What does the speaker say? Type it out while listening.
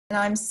And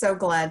I'm so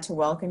glad to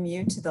welcome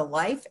you to the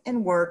life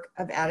and work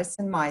of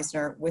Addison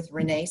Mizner with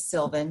René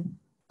Silvin,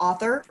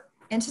 author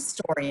and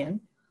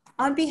historian,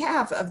 on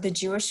behalf of the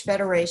Jewish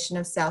Federation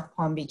of South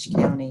Palm Beach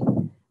County.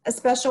 A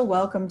special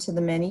welcome to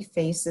the many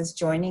faces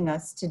joining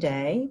us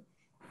today.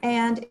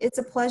 And it's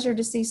a pleasure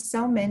to see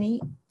so many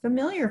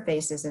familiar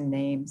faces and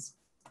names.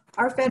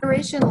 Our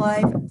Federation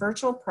Live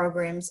virtual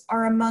programs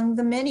are among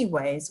the many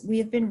ways we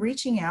have been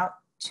reaching out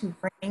to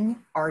bring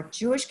our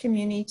Jewish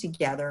community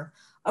together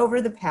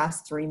over the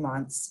past 3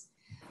 months.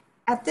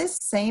 At this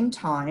same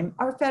time,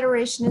 our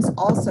Federation is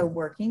also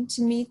working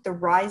to meet the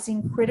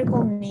rising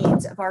critical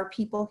needs of our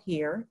people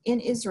here in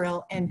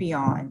Israel and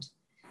beyond.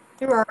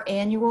 Through our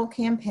annual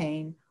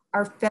campaign,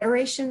 our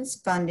Federation's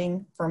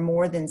funding for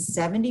more than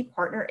 70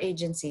 partner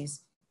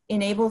agencies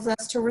enables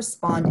us to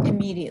respond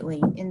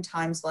immediately in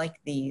times like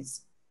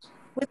these.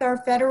 With our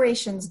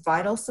Federation's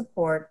vital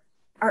support,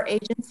 our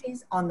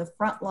agencies on the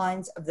front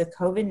lines of the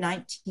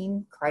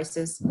COVID-19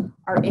 crisis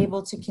are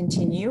able to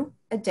continue,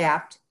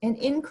 adapt, and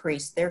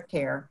increase their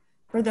care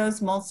for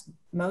those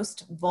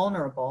most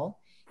vulnerable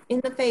in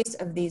the face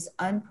of these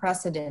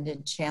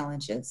unprecedented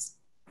challenges.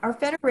 Our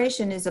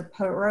Federation is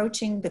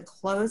approaching the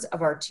close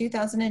of our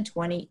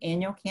 2020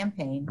 annual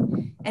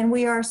campaign, and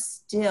we are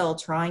still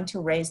trying to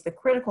raise the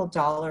critical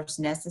dollars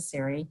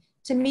necessary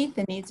to meet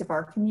the needs of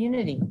our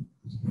community.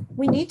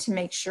 We need to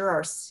make sure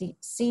our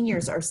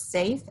seniors are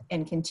safe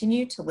and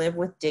continue to live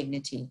with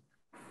dignity,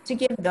 to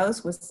give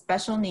those with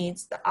special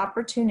needs the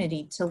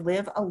opportunity to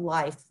live a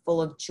life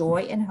full of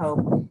joy and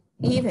hope,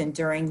 even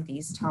during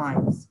these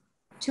times,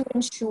 to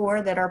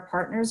ensure that our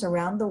partners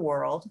around the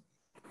world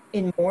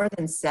in more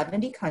than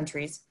 70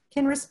 countries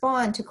can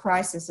respond to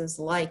crises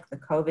like the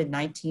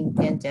COVID-19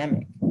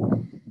 pandemic.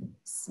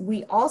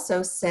 We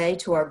also say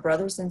to our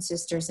brothers and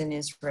sisters in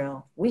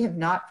Israel, we have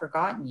not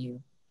forgotten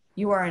you.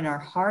 You are in our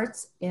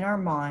hearts, in our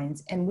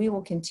minds, and we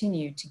will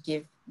continue to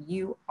give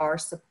you our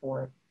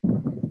support.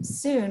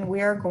 Soon,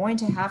 we are going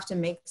to have to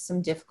make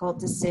some difficult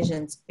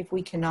decisions if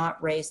we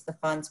cannot raise the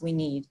funds we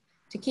need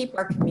to keep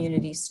our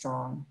community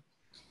strong.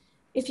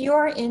 If you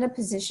are in a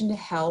position to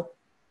help,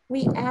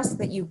 we ask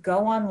that you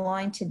go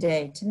online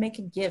today to make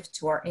a gift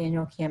to our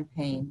annual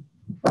campaign.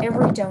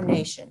 Every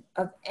donation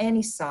of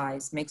any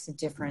size makes a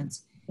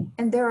difference,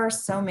 and there are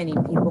so many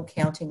people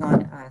counting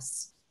on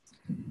us.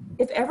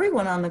 If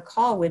everyone on the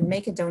call would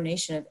make a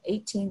donation of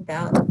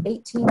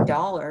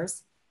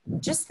 $18,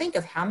 just think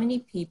of how many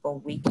people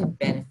we could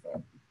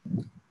benefit.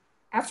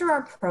 After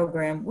our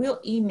program, we'll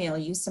email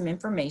you some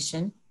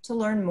information to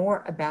learn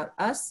more about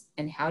us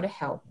and how to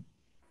help,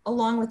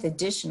 along with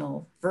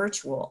additional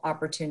virtual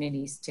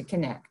opportunities to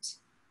connect.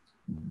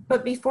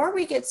 But before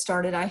we get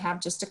started, I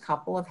have just a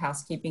couple of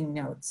housekeeping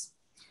notes.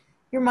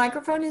 Your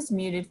microphone is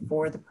muted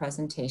for the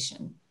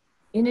presentation.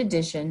 In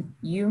addition,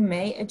 you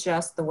may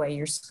adjust the way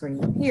your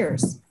screen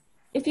appears.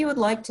 If you would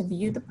like to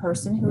view the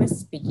person who is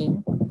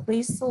speaking,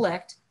 please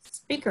select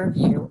Speaker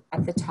View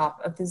at the top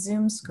of the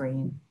Zoom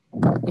screen.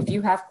 If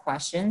you have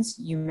questions,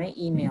 you may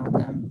email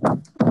them.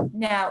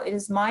 Now, it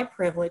is my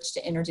privilege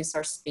to introduce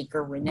our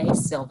speaker, René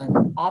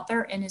Silvin,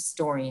 author and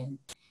historian.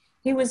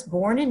 He was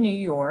born in New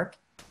York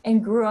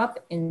and grew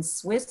up in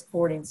Swiss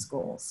boarding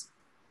schools.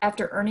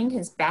 After earning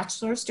his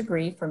bachelor's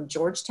degree from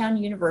Georgetown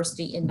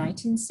University in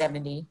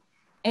 1970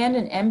 and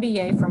an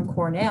MBA from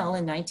Cornell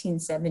in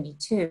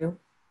 1972,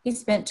 he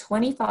spent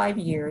 25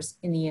 years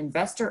in the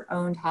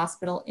investor-owned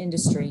hospital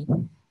industry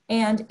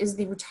and is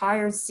the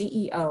retired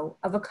CEO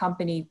of a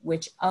company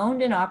which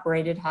owned and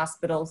operated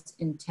hospitals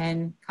in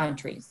 10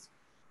 countries.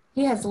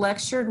 He has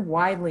lectured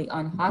widely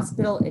on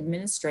hospital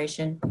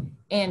administration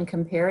and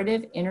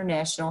comparative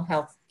international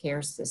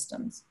healthcare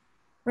systems.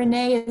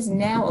 René is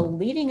now a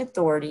leading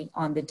authority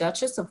on the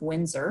Duchess of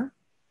Windsor,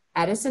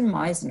 Addison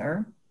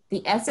Mizner,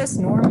 the SS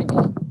Normandy,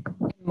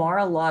 and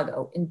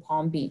Mar-a-Lago in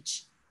Palm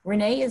Beach.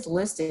 René is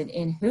listed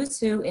in Who's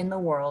Who in the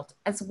World,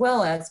 as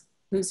well as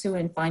Who's Who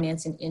in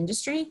Finance and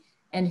Industry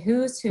and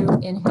Who's Who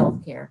in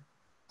Healthcare.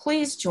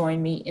 Please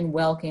join me in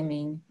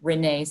welcoming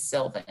René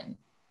Silvin.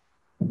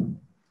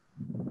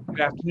 Good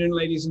afternoon,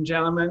 ladies and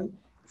gentlemen.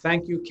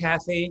 Thank you,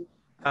 Kathy.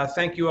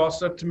 Thank you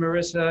also to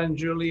Marissa and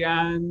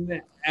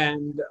Julianne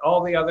and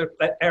all the other,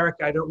 Eric,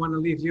 I don't want to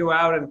leave you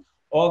out, and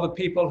all the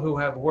people who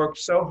have worked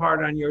so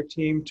hard on your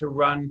team to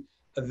run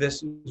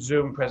this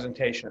Zoom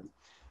presentation.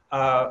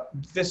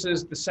 This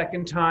is the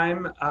second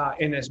time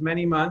in as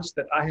many months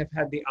that I have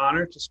had the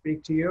honor to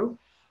speak to you.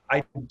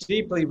 I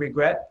deeply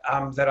regret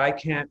that I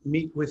can't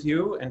meet with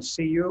you and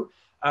see you.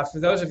 For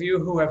those of you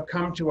who have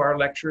come to our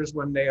lectures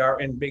when they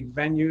are in big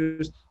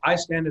venues, I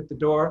stand at the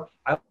door.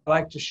 I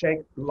liked to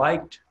shake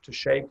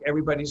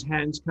everybody's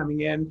hands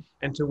coming in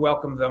and to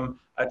welcome them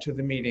to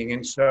the meeting.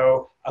 And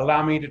so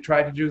allow me to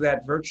try to do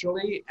that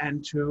virtually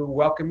and to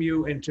welcome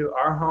you into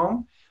our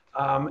home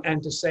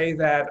and to say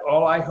that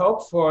all I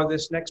hope for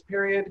this next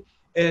period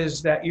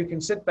is that you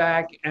can sit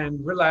back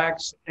and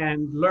relax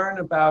and learn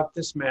about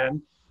this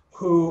man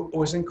who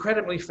was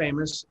incredibly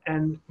famous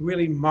and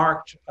really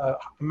marked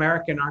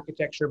American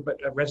architecture, but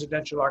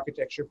residential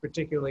architecture,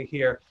 particularly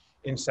here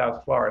in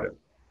South Florida.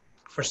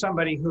 For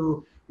somebody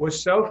who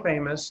was so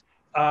famous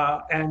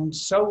and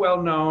so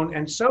well known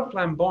and so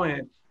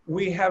flamboyant.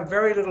 We have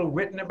very little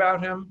written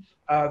about him.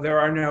 There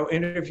are no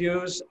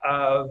interviews.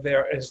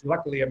 There is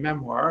luckily a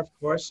memoir, of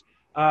course,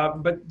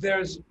 but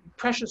there's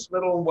precious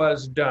little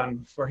was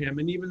done for him.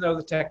 And even though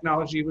the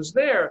technology was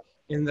there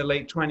in the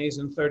late 20s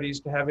and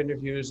 30s to have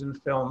interviews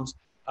and films,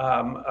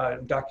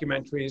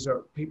 documentaries,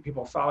 or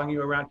people following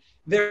you around,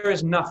 there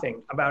is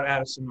nothing about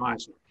Addison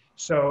Mizner.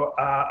 So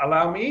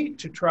allow me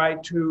to try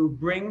to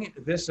bring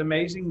this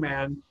amazing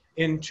man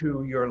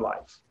into your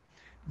life.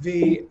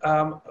 The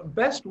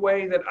best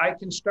way that I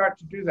can start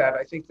to do that,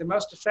 I think the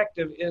most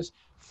effective, is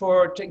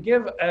to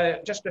give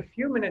just a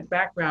few minute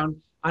background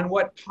on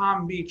what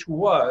Palm Beach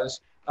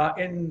was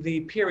in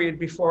the period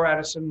before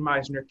Addison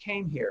Mizner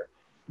came here.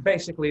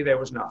 Basically, there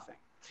was nothing.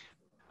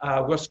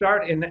 We'll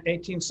start in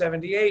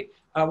 1878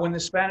 when the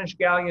Spanish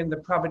galleon, the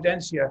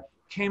Providencia,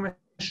 came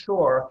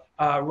ashore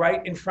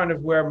right in front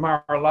of where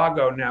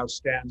Mar-a-Lago now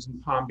stands in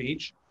Palm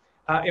Beach.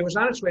 It was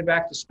on its way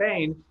back to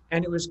Spain,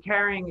 and it was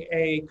carrying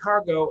a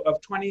cargo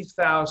of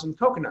 20,000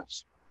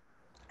 coconuts.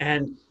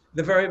 And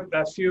the very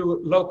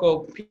few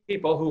local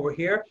people who were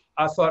here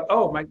thought,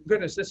 oh my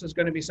goodness, this is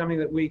going to be something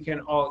that we can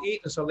all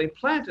eat. And so they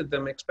planted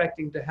them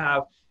expecting to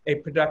have a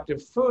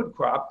productive food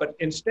crop. But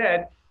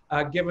instead,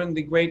 given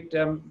the great,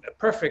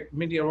 perfect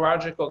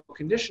meteorological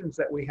conditions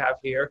that we have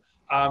here,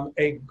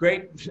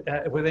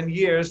 within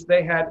years,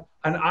 they had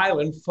an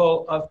island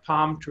full of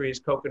palm trees,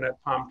 coconut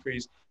palm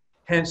trees,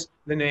 hence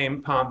the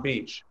name Palm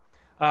Beach.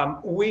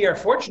 We are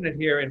fortunate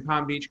here in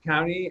Palm Beach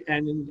County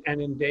and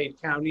in Dade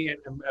County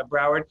and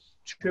Broward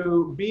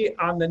to be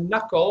on the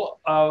knuckle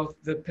of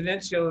the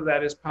peninsula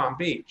that is Palm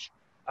Beach.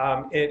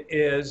 It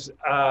is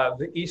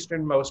the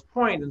easternmost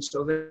point, and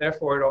so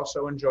therefore it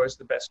also enjoys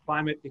the best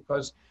climate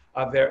because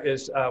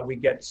we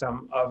get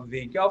some of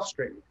the Gulf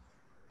Stream.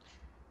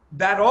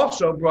 That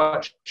also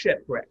brought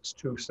shipwrecks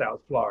to South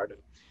Florida.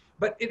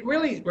 But it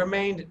really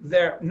remained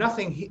there.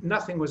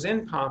 Nothing was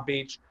in Palm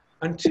Beach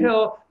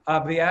until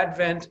the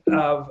advent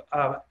of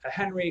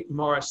Henry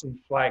Morrison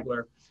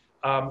Flagler,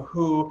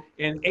 who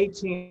in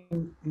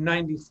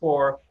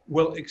 1894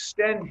 will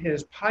extend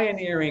his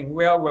pioneering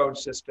railroad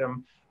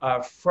system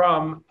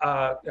from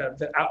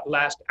the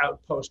last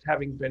outpost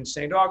having been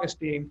St.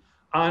 Augustine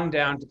on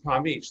down to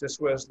Palm Beach. This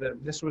was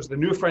the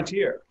new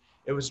frontier.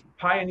 It was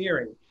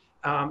pioneering.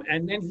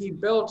 And then he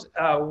built,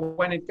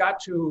 when it got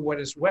to what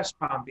is West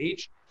Palm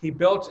Beach, he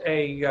built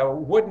a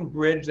wooden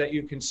bridge that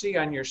you can see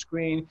on your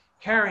screen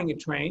carrying a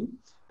train.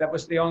 That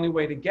was the only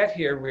way to get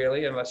here,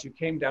 really, unless you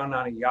came down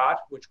on a yacht,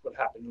 which would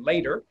happen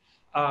later.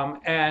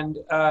 And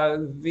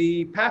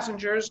the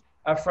passengers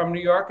from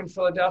New York and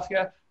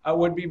Philadelphia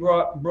would be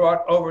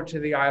brought over to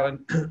the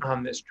island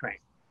on this train.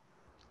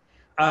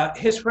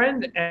 His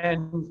friend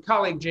and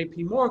colleague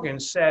J.P. Morgan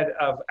said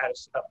of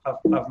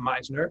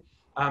Mizner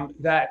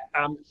that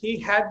he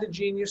had the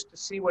genius to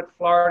see what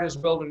Florida's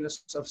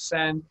wilderness of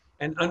sand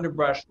and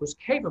underbrush was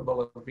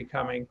capable of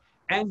becoming,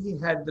 and he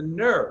had the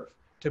nerve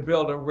to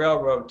build a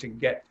railroad to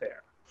get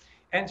there.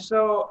 And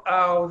so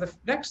the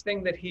next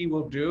thing that he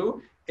will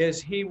do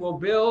is he will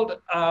build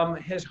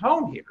his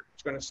home here.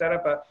 He's going to set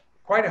up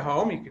quite a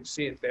home. You can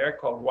see it there,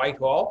 called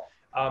Whitehall.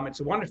 It's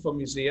a wonderful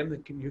museum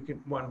that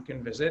one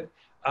can visit.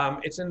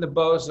 It's in the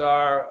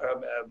Beaux-Arts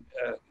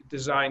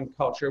design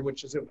culture,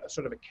 which is a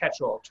sort of a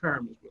catch-all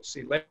term, as we'll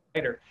see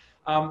later.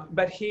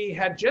 But he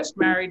had just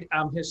married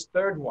his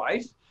third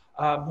wife,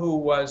 who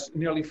was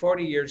nearly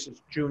 40 years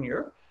his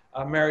junior,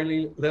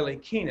 Mary Lily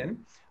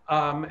Keenan,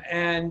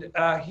 and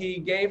he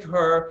gave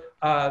her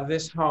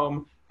this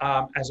home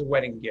as a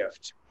wedding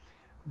gift.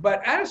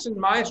 But Addison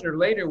Mizner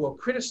later will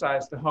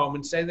criticize the home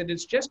and say that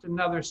it's just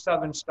another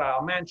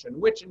Southern-style mansion,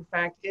 which in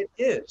fact it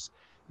is.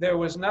 There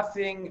was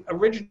nothing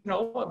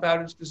original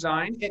about its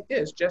design. It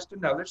is just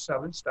another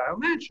Southern-style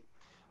mansion.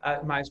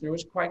 Mizner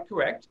was quite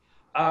correct.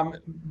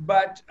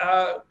 But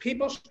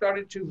people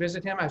started to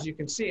visit him. As you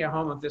can see, a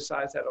home of this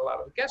size had a lot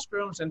of guest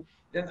rooms, and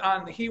then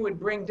he would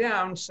bring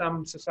down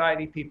some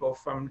society people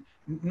from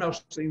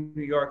mostly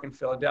New York and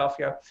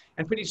Philadelphia,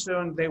 and pretty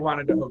soon they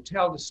wanted a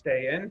hotel to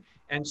stay in,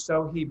 and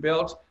so he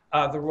built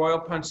the Royal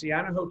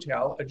Ponciana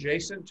Hotel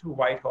adjacent to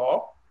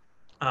Whitehall,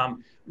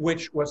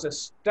 which was a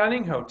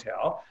stunning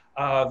hotel,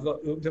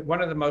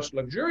 one of the most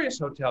luxurious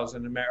hotels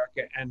in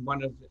America, and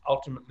one of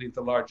ultimately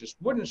the largest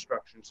wooden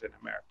structures in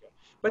America.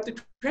 But the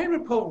train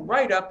would pull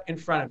right up in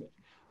front of it.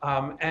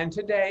 And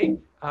today,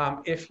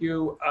 if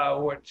you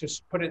were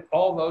to put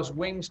all those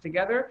wings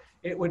together,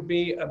 it would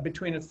be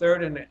between a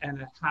third and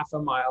a half a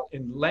mile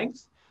in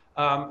length.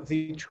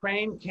 The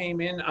train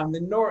came in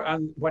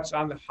on what's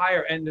on the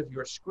higher end of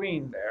your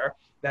screen there,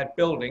 that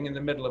building in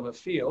the middle of a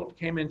field,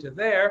 came into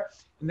there,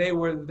 and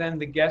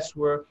the guests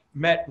were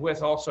met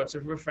with all sorts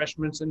of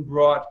refreshments and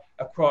brought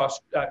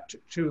across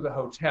to the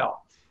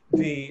hotel.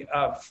 The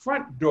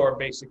front door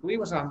basically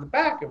was on the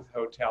back of the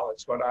hotel.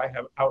 It's what I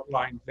have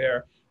outlined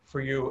there for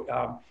you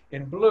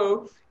in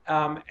blue.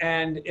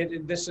 And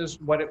this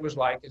is what it was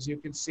like. As you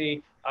can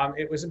see,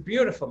 it was a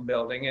beautiful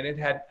building, and it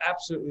had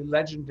absolutely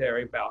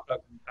legendary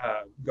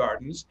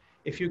gardens.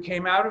 If you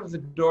came out of the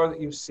door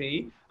that you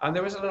see,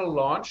 there was a little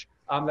launch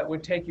that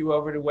would take you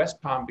over to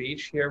West Palm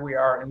Beach. Here we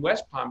are in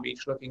West Palm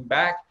Beach looking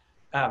back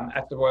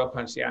at the Royal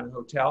Poinciana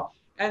Hotel.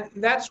 And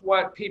that's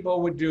what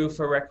people would do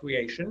for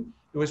recreation.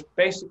 There was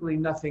basically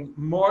nothing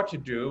more to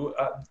do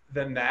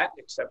than that,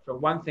 except for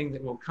one thing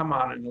that will come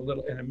on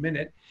in a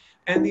minute.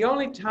 And the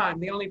only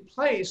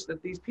place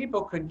that these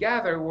people could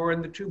gather were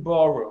in the two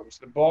ballrooms.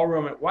 The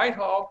ballroom at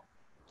Whitehall,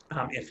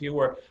 if you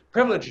were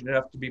privileged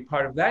enough to be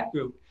part of that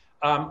group,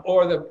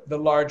 or the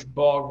large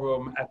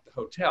ballroom at the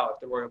hotel, at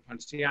the Royal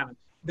Poinciana.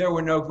 There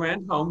were no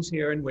grand homes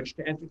here in which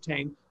to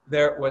entertain.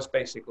 There was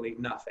basically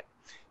nothing.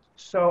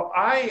 So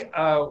I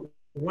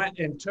went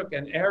and took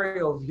an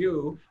aerial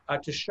view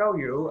to show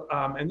you,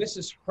 and this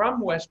is from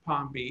West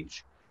Palm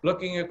Beach,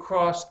 looking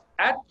across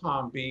at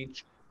Palm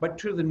Beach, but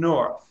to the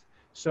north.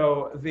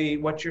 So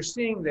what you're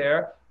seeing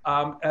there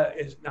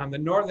is on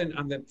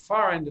the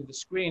far end of the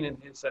screen, and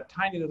it's a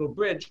tiny little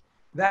bridge.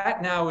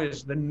 That now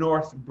is the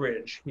North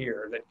Bridge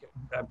here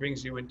that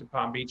brings you into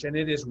Palm Beach, and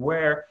it is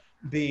where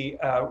the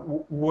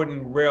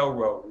wooden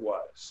railroad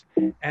was.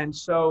 And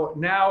so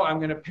now I'm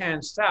going to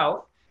pan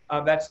south.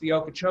 That's the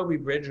Okeechobee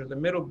Bridge, or the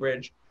Middle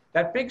Bridge.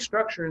 That big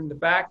structure in the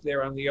back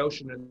there on the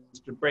ocean is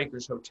the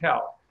Breakers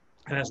Hotel.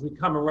 And as we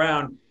come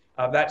around,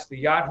 that's the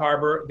Yacht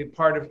Harbor, the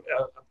part of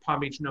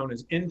Palm Beach known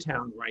as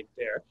In-Town right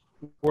there,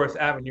 Worth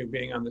Avenue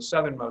being on the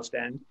southernmost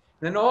end.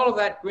 And then all of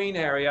that green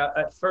area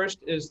at first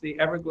is the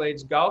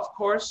Everglades Golf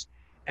Course,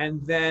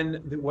 and then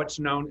what's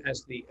known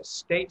as the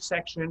Estate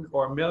Section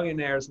or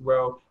Millionaires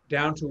Row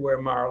down to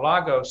where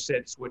Mar-a-Lago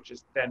sits, which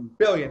is then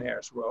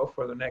Billionaires Row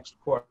for the next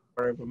quarter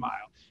of a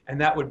mile. And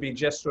that would be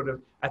just sort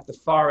of at the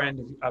far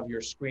end of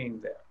your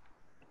screen there.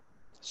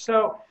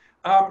 So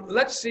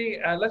let's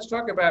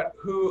talk about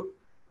who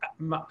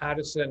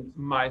Addison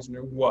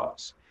Mizner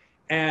was.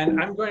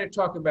 And I'm going to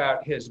talk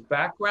about his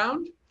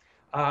background.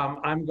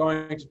 I'm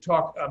going to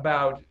talk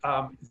about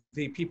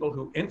the people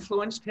who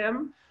influenced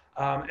him.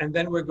 And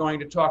then we're going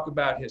to talk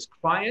about his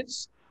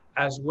clients,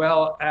 as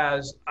well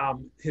as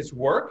his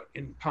work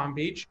in Palm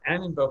Beach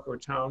and in Boca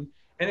Raton.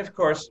 And of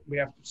course, we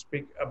have to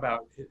speak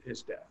about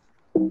his death.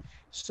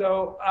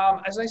 So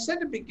as I said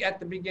at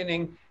the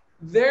beginning,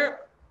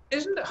 there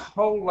isn't a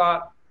whole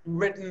lot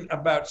written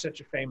about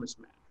such a famous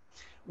man.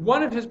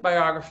 One of his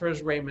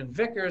biographers, Raymond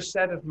Vickers,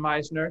 said of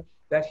Mizner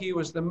that he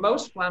was the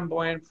most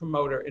flamboyant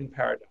promoter in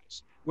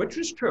paradise, which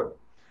was true.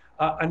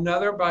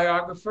 Another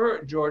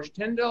biographer, George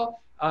Tyndall,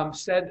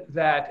 said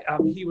that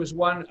he was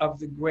one of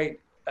the great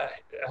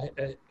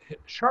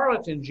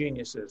charlatan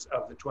geniuses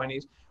of the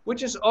 20s,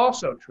 which is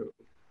also true.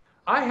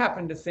 I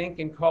happen to think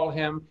and call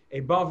him a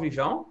bon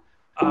vivant.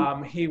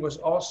 He was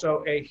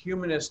also a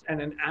humanist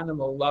and an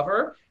animal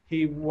lover.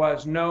 He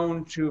was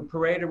known to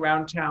parade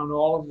around town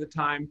all of the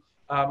time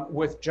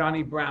with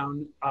Johnny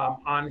Brown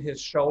on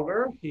his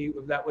shoulder.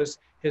 That was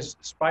his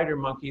spider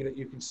monkey that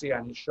you can see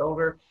on his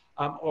shoulder,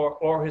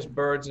 or his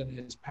birds and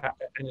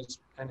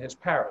his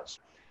parrots.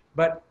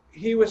 But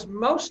he was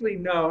mostly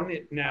known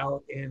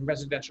now in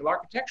residential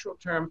architectural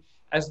term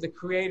as the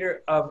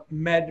creator of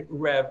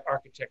Med-Rev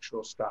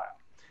architectural style.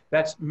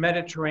 That's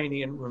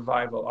Mediterranean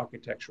Revival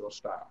architectural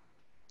style.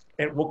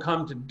 It will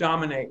come to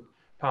dominate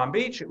Palm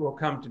Beach. It will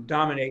come to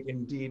dominate,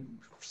 indeed,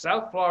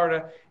 South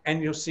Florida,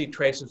 and you'll see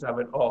traces of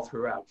it all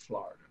throughout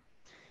Florida.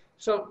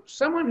 So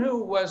someone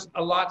who was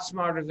a lot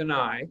smarter than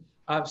I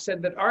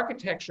said that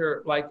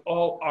architecture, like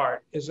all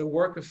art, is a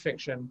work of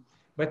fiction,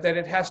 but that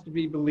it has to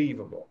be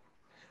believable.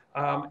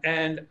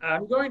 And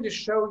I'm going to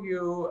show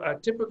you a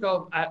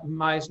typical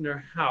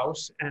Mizner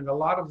house and a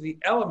lot of the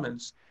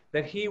elements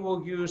that he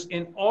will use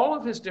in all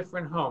of his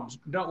different homes.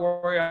 Don't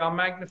worry, I'll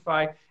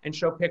magnify and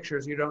show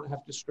pictures. You don't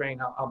have to strain.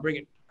 I'll bring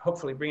it,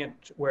 hopefully bring it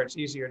to where it's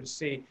easier to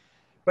see.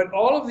 But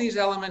all of these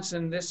elements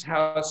in this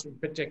house in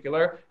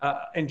particular,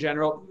 in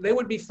general, they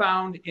would be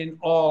found in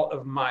all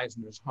of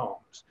Mizner's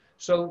homes.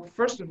 So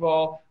first of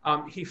all,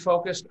 he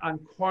focused on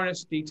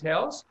cornice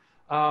details,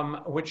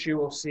 which you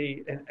will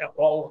see in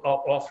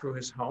all through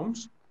his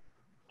homes.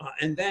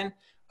 And then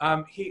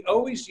he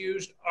always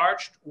used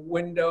arched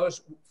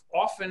windows,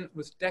 often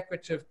with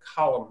decorative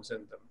columns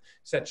in them,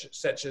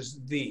 such as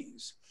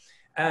these.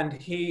 And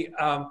he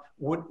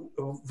would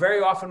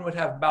very often would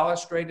have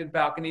balustraded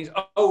balconies,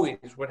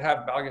 always would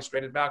have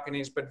balustraded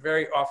balconies, but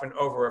very often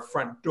over a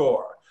front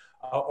door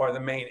or the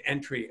main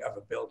entry of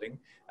a building,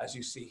 as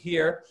you see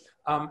here.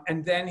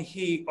 And then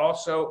he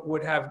also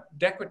would have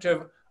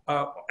decorative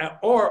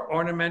or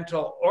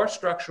ornamental or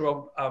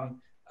structural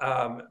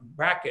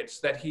brackets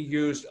that he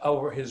used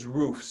over his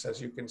roofs,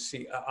 as you can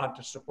see,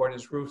 to support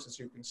his roofs, as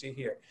you can see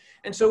here.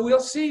 And so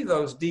we'll see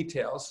those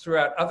details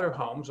throughout other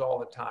homes all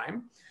the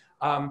time.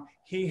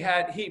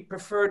 He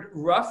preferred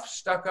rough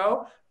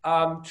stucco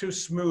to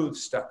smooth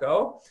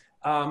stucco.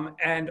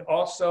 And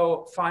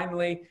also,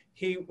 finally,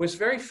 he was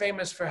very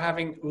famous for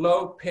having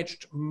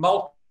low-pitched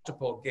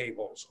multiple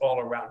gables all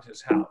around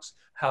his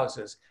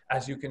houses,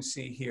 as you can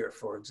see here,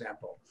 for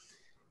example.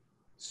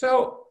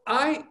 So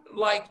I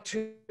like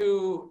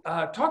to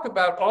talk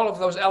about all of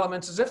those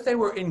elements as if they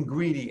were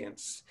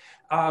ingredients.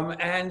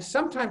 And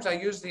sometimes I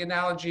use the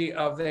analogy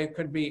of they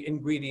could be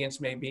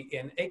ingredients maybe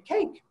in a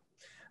cake.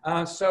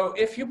 So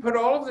if you put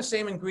all of the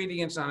same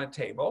ingredients on a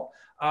table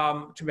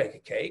to make a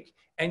cake,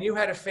 and you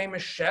had a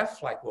famous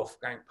chef like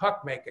Wolfgang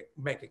Puck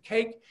make a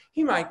cake,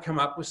 he might come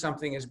up with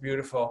something as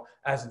beautiful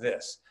as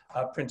this,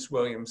 Prince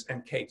William's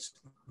and Kate's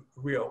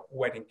real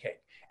wedding cake.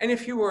 And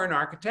if you were an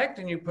architect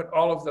and you put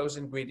all of those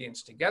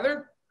ingredients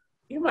together,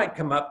 you might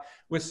come up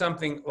with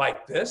something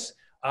like this,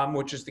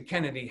 which is the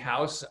Kennedy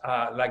House,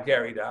 La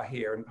Guerrida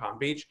here in Palm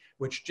Beach,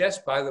 which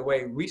just, by the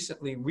way,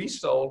 recently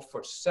resold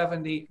for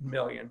 $70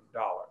 million.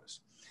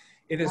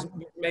 It is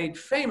made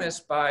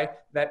famous by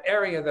that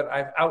area that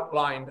I've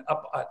outlined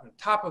up at the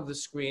top of the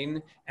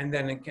screen, and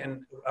then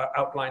again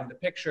outlined the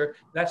picture.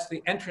 That's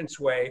the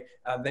entranceway.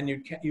 Then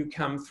you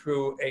come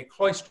through a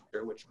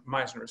cloister, which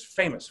Mizner is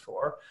famous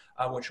for,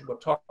 which we'll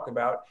talk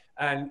about.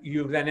 And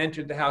you then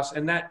entered the house,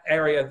 and that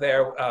area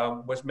there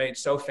was made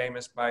so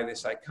famous by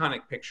this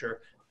iconic picture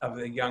of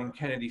the young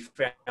Kennedy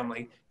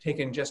family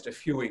taken just a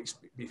few weeks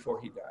before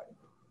he died.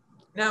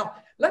 Now,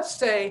 let's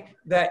say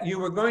that you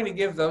were going to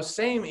give those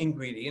same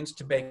ingredients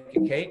to bake a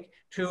cake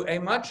to a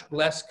much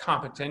less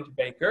competent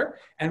baker,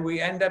 and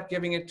we end up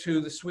giving it to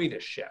the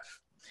Swedish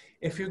chef.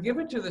 If you give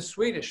it to the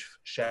Swedish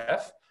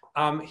chef,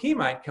 he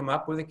might come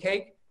up with a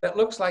cake that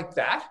looks like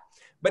that,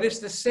 but it's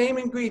the same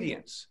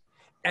ingredients.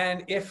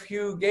 And if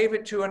you gave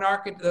it to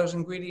those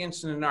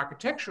ingredients in an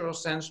architectural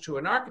sense to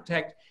an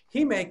architect,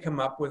 he may come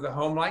up with a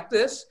home like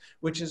this,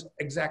 which is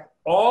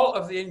all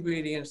of the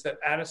ingredients that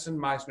Addison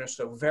Mizner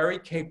so very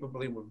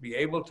capably would be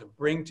able to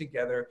bring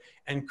together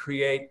and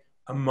create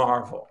a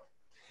marvel.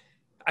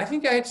 I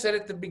think I had said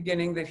at the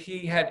beginning that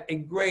he had a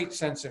great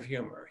sense of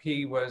humor.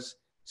 He was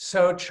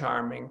so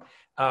charming,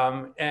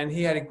 and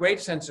he had a great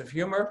sense of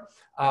humor.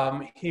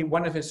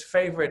 One of his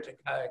favorite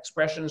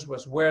expressions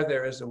was, where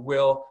there is a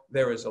will,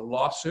 there is a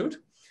lawsuit.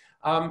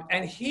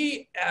 And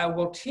he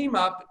will team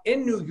up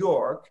in New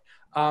York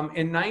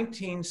in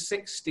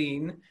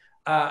 1916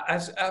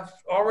 as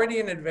already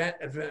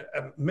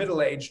a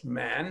middle-aged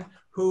man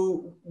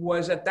who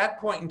was at that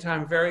point in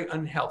time very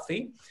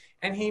unhealthy.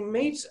 And he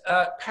meets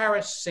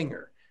Paris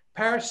Singer.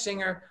 Paris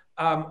Singer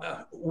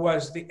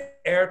was the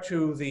heir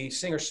to the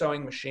Singer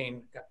sewing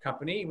machine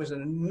company. He was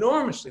an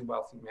enormously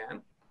wealthy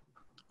man.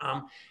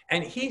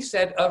 And he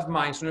said of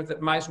Mizner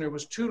that Mizner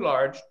was too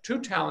large,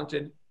 too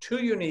talented, too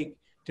unique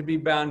to be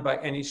bound by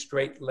any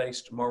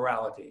straight-laced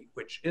morality,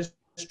 which is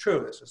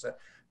true. This is a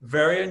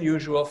very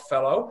unusual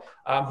fellow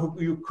who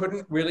you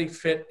couldn't really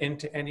fit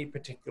into any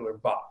particular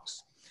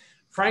box.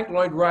 Frank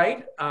Lloyd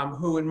Wright,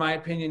 who in my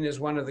opinion is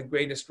one of the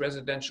greatest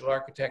residential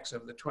architects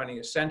of the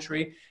 20th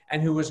century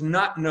and who was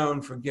not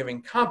known for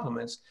giving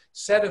compliments,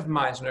 said of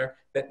Mizner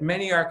that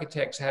many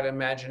architects had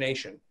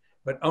imagination,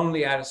 but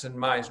only Addison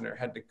Mizner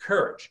had the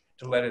courage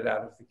to let it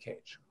out of the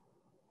cage.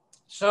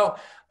 So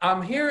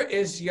here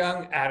is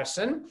young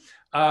Addison,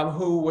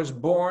 who was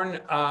born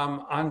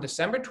on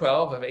December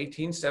 12 of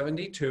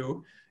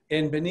 1872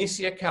 in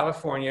Benicia,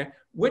 California,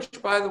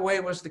 which, by the way,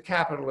 was the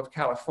capital of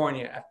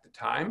California at the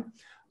time.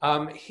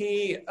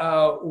 He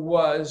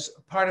was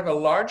part of a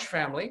large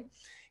family.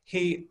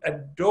 He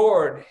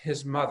adored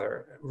his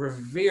mother,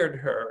 revered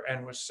her,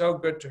 and was so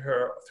good to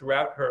her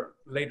throughout her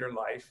later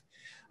life.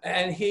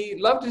 And he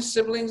loved his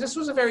siblings. This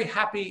was a very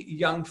happy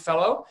young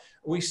fellow.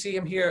 We see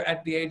him here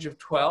at the age of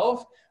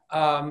 12.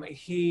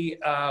 He,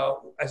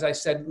 as I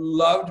said,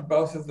 loved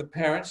both of the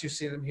parents. You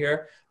see them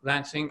here,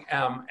 Lansing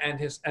and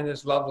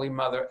his lovely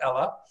mother,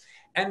 Ella.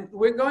 And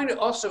we're going to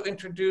also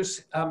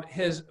introduce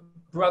his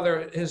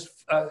brother, his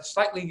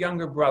slightly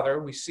younger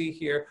brother. We see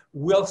here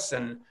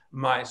Wilson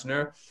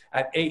Mizner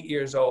at 8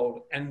 years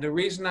old. And the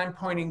reason I'm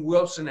pointing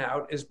Wilson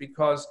out is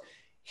because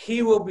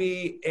he will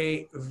be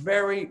a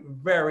very,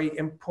 very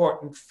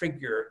important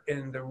figure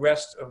in the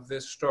rest of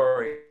this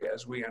story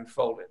as we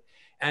unfold it.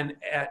 And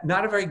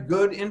not a very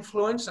good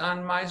influence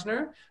on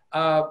Mizner,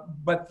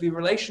 but the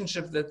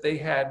relationship that they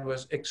had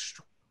was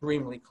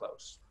extremely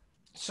close.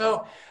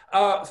 So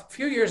a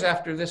few years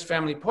after this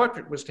family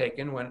portrait was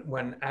taken,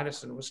 when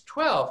Addison was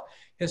 12,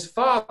 his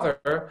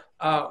father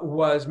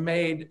was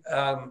made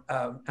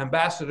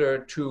ambassador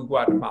to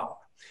Guatemala.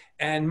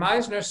 And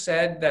Mizner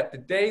said that the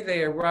day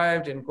they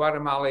arrived in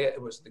Guatemala,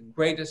 it was the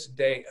greatest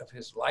day of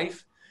his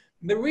life.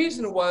 The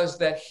reason was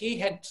that he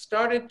had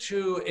started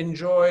to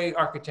enjoy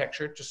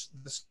architecture, just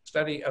the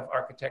study of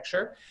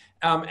architecture.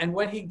 And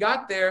when he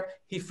got there,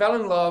 he fell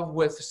in love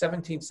with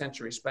 17th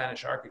century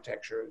Spanish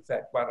architecture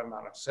that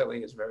Guatemala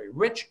City is very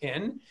rich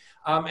in.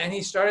 And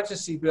he started to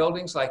see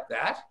buildings like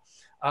that,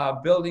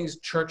 buildings,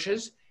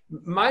 churches.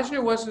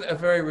 Mizner wasn't a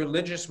very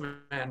religious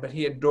man, but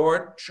he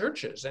adored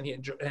churches, and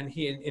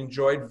he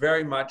enjoyed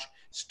very much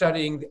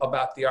studying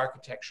about the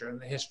architecture and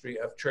the history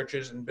of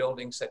churches and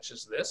buildings such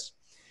as this.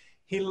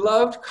 He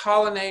loved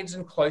colonnades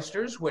and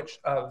cloisters, which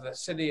the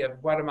city of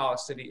Guatemala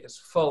City is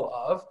full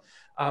of.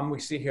 We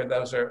see here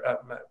those are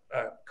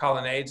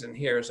colonnades, and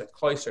here's a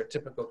cloister,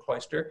 typical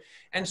cloister.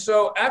 And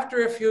so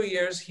after a few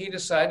years, he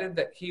decided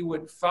that he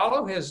would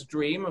follow his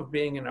dream of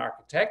being an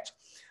architect,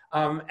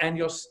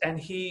 and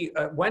he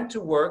went to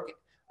work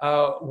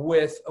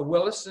with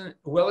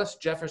Willis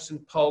Jefferson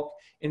Polk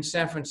in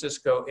San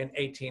Francisco in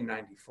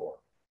 1894.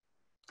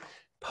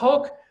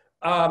 Polk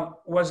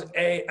was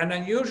an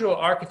unusual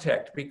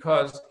architect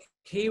because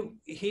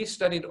he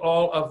studied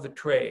all of the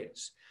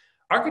trades.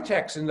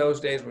 Architects in those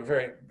days were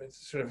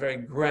very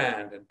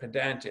grand and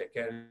pedantic,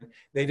 and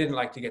they didn't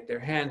like to get their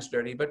hands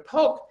dirty. But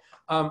Polk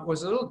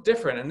was a little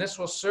different, and this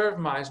will serve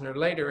Mizner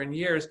later in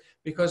years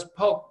because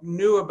Polk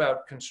knew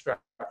about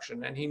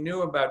construction, and he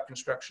knew about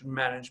construction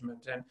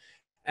management,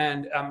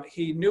 and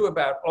he knew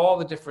about all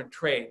the different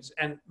trades.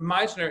 And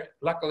Mizner,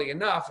 luckily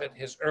enough, at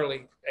his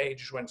early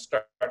age, when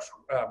starts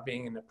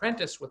being an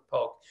apprentice with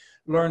Polk,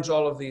 learns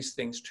all of these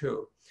things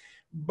too.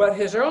 But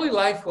his early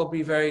life will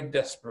be very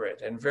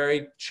disparate and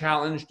very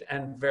challenged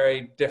and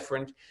very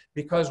different,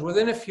 because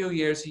within a few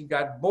years he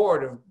got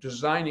bored of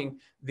designing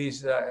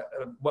these,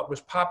 what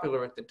was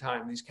popular at the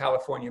time, these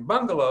California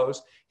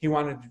bungalows. He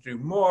wanted to do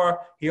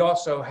more. He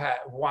also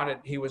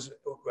he was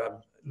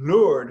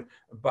lured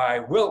by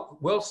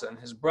Wilson,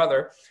 his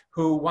brother,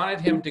 who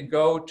wanted him to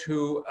go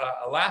to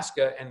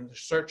Alaska in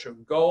search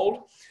of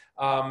gold.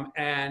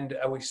 And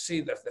we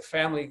see that the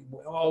family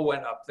all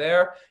went up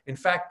there. In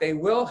fact, they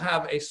will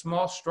have a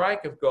small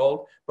strike of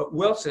gold, but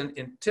Wilson,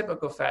 in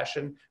typical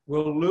fashion,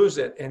 will lose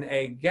it in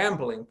a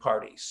gambling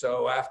party.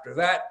 So after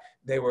that,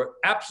 they were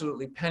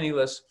absolutely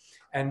penniless,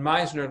 and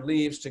Mizner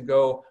leaves to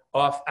go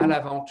off à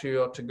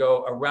l'aventure, to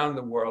go around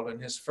the world.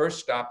 And his first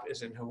stop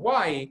is in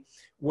Hawaii,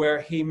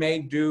 where he may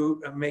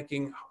do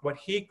making what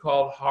he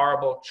called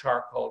horrible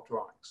charcoal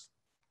drawings.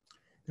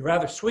 They're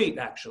rather sweet,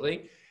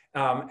 actually.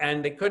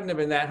 And they couldn't have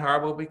been that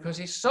horrible because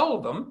he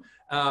sold them,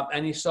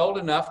 and he sold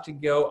enough to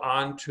go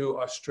on to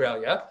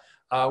Australia,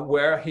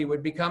 where he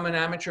would become an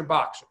amateur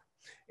boxer.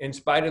 In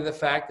spite of the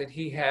fact that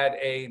he had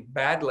a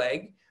bad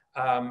leg,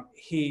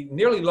 he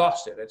nearly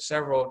lost it at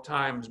several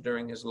times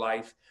during his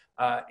life.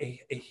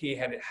 He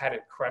had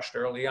it crushed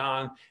early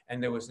on,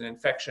 and there was an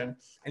infection.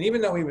 And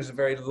even though he was a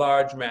very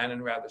large man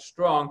and rather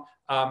strong,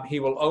 he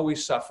will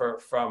always suffer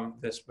from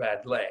this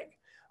bad leg.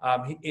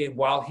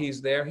 While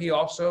he's there, he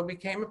also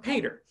became a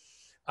painter.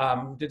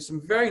 Did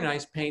some very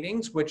nice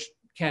paintings, which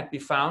can't be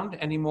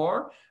found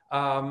anymore,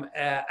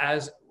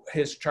 as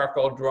his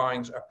charcoal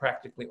drawings are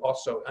practically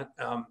also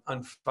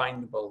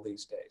unfindable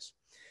these days.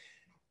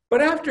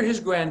 But after his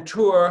grand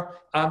tour,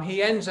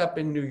 he ends up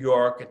in New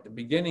York at the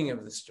beginning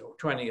of the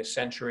 20th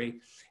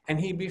century, and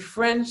he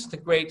befriends the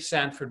great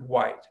Sanford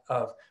White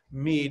of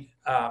Mead,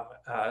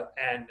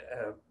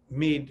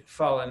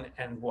 Fullen,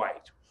 and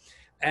White.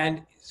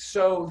 And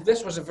so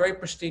this was a very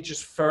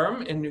prestigious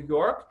firm in New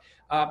York.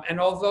 And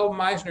although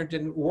Mizner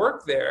didn't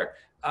work there,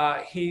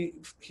 he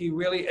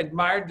really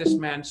admired this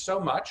man so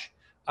much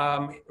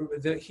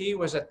that he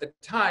was at the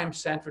time,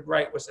 Sanford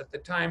White was at the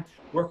time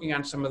working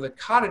on some of the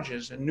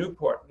cottages in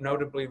Newport,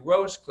 notably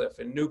Rosecliff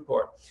in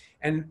Newport.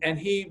 And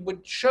he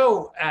would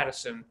show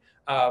Addison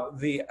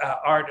the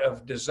art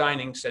of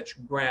designing such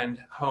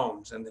grand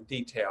homes and the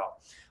detail.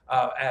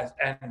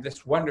 And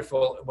this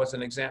wonderful was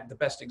the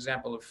best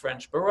example of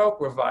French Baroque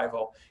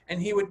revival.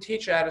 And he would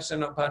teach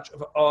Addison a bunch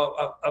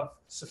of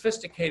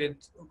sophisticated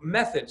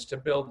methods to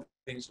build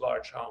these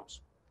large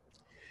homes.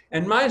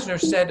 And Mizner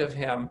said of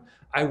him,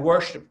 I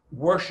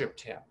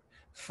worshipped him.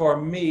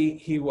 For me,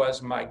 he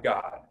was my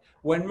God.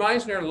 When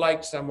Mizner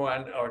liked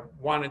someone or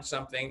wanted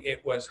something,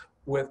 it was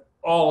with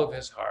all of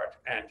his heart.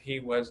 And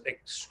he was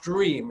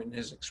extreme in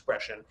his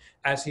expression,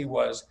 as he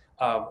was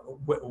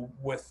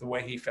with the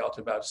way he felt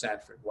about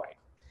Sanford White.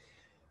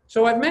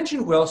 So I've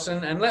mentioned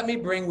Wilson, and let me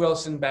bring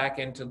Wilson back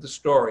into the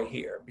story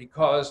here,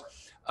 because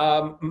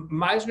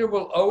Mizner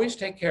will always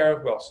take care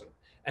of Wilson,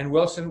 and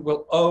Wilson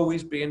will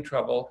always be in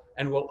trouble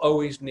and will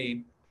always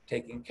need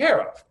taking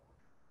care of.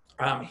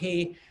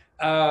 He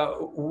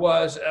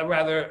was a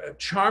rather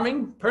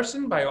charming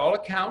person by all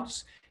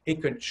accounts. He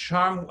could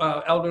charm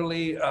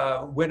elderly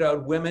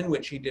widowed women,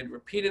 which he did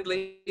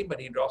repeatedly, but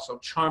he'd also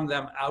charm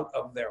them out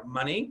of their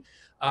money.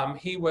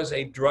 He was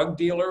a drug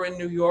dealer in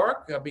New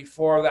York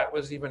before that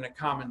was even a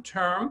common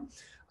term.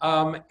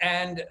 But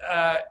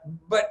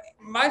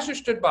Mizner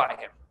stood by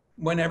him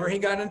whenever he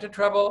got into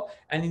trouble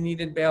and he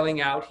needed bailing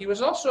out. He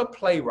was also a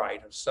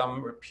playwright of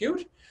some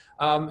repute.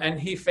 And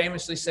he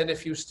famously said,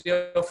 if you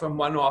steal from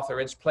one author,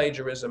 it's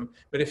plagiarism,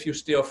 but if you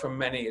steal from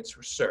many, it's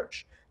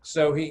research.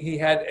 So he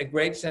had a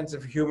great sense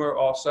of humor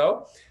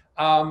also.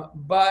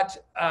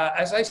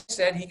 As I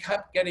said, he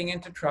kept getting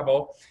into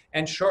trouble.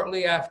 And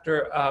shortly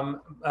after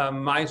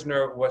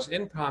Mizner was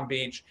in Palm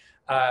Beach,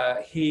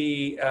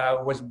 he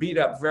was beat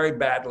up very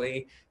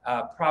badly,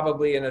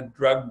 probably in a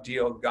drug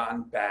deal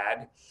gone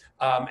bad.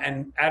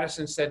 And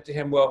Addison said to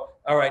him, well,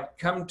 all right,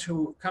 come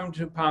to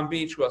Palm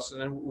Beach,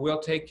 Wilson, and we'll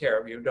take care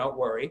of you, don't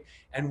worry.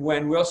 And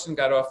when Wilson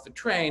got off the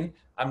train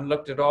and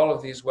looked at all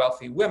of these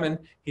wealthy women,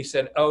 he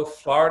said, oh,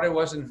 Florida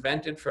was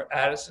invented for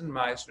Addison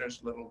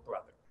Mizner's little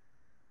brother.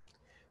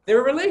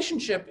 Their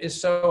relationship is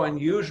so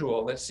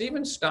unusual that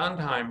Stephen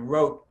Sondheim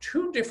wrote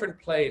two different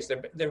plays.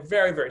 They're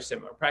very, very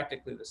similar,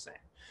 practically the same,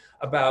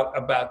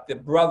 about the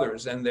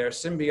brothers and their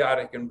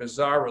symbiotic and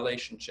bizarre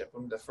relationship.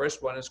 And the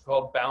first one is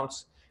called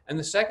Bounce, and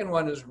the second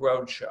one is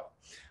Roadshow.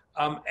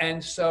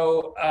 And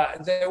so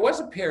there was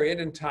a period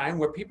in time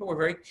where people were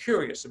very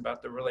curious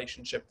about the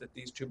relationship that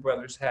these two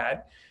brothers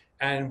had,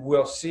 and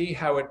we'll see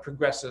how it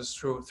progresses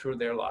through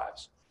their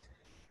lives.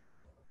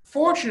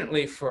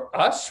 Fortunately for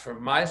us, for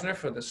Mizner,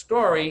 for the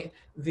story,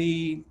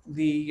 the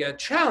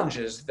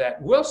challenges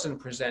that Wilson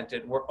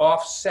presented were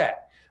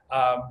offset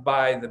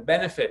by the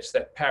benefits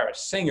that Paris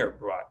Singer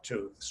brought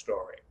to the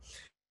story.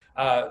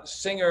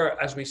 Singer,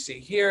 as we see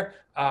here,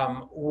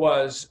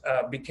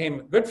 became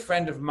a good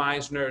friend of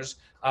Mizner's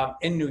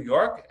in New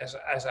York,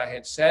 as I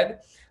had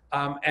said.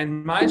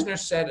 And Mizner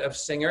said of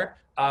Singer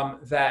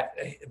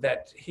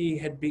that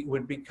he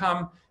would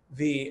become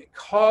the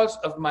cause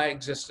of my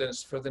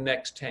existence for the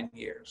next 10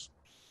 years.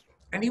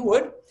 And he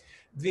would.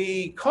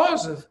 The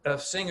cause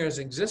of Singer's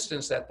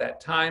existence at that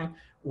time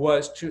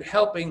was to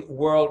helping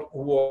World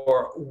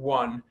War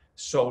I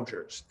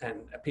soldiers and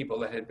people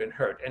that had been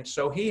hurt. And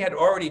so he had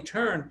already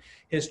turned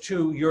his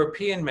two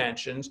European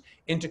mansions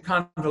into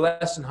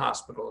convalescent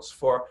hospitals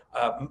for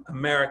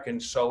American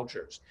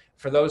soldiers.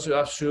 For those of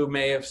us who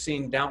may have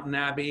seen Downton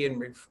Abbey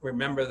and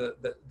remember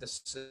the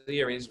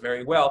series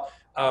very well,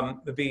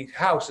 the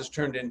house is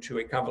turned into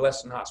a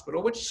convalescent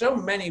hospital, which so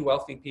many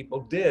wealthy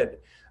people did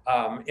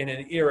in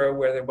an era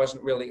where there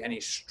wasn't really any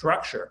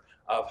structure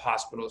of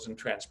hospitals and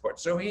transport.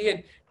 So he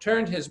had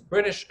turned his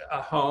British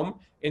home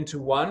into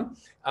one.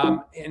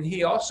 And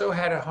he also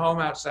had a home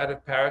outside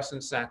of Paris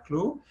in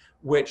Saint-Cloud,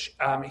 which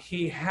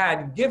he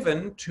had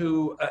given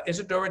to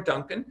Isadora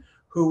Duncan,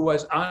 who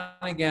was on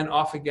again,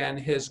 off again,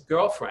 his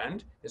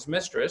girlfriend, his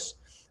mistress.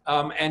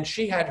 And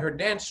she had her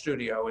dance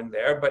studio in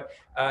there, but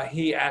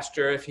he asked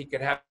her if he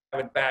could have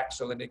it back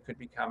so that it could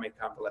become a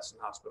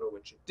convalescent hospital,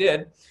 which it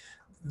did.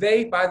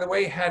 They, by the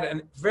way, had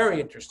a very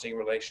interesting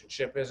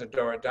relationship,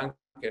 Isadora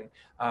Duncan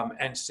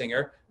and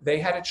Singer. They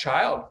had a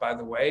child, by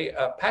the way,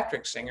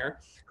 Patrick Singer,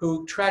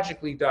 who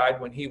tragically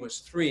died when he was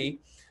 3.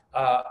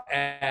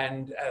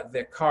 And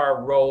their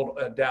car rolled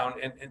down,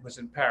 and it was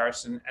in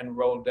Paris, and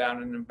rolled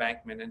down an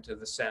embankment into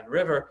the Seine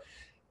River,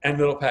 and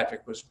little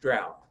Patrick was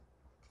drowned.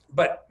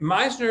 But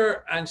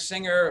Mizner and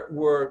Singer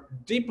were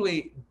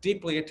deeply,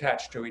 deeply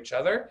attached to each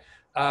other.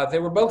 They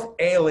were both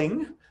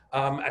ailing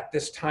at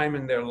this time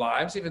in their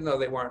lives, even though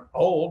they weren't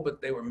old,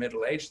 but they were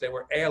middle-aged, they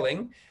were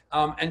ailing.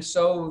 And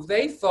so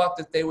they thought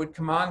that they would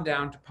come on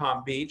down to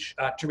Palm Beach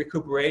to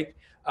recuperate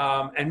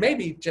and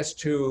maybe just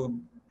to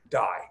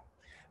die.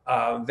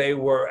 They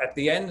were at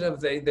the end of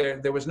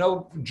there was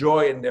no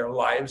joy in their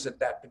lives at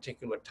that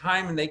particular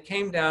time. And they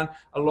came down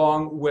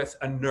along with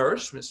a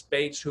nurse, Miss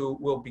Bates, who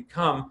will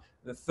become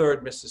the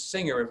third Mrs.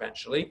 Singer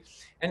eventually.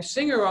 And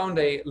Singer owned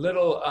a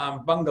little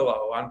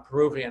bungalow on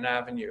Peruvian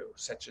Avenue,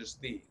 such as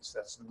these.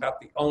 That's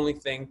about the only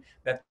thing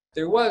that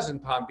there was in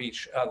Palm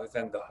Beach other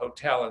than the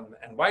hotel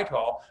and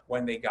Whitehall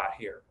when they got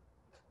here.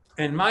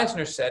 And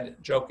Mizner said,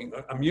 joking,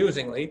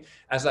 amusingly,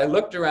 as I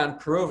looked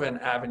around Peruvian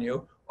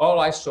Avenue, all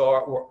I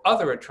saw were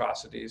other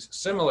atrocities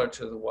similar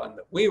to the one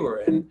that we were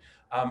in,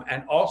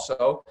 and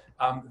also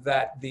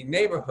that the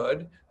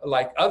neighborhood,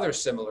 like other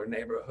similar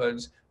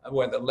neighborhoods,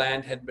 where the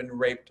land had been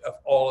raped of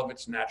all of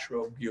its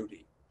natural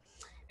beauty.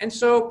 And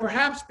so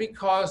perhaps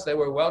because they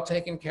were well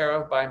taken care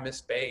of by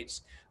Miss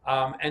Bates,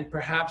 and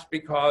perhaps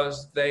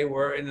because they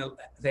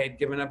had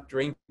given up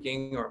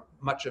drinking or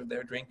much of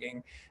their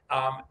drinking,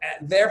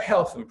 their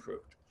health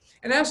improved.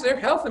 And as their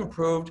health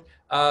improved,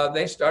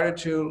 they started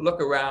to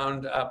look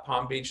around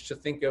Palm Beach to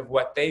think of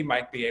what they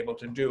might be able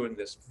to do in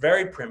this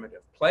very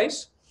primitive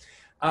place.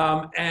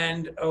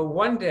 And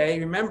one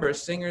day, remember,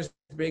 Singer's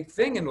big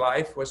thing in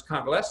life was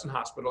convalescent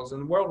hospitals,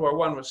 and World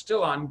War I was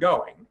still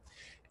ongoing.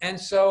 And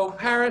so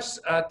Paris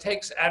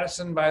takes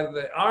Addison by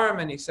the arm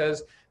and he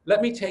says,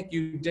 let me take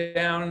you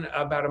down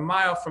about a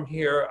mile from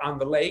here on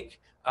the lake,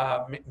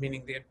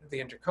 meaning the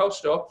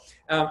intercoastal,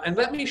 and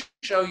let me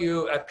show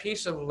you a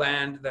piece of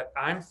land that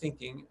I'm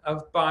thinking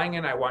of buying,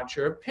 and I want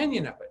your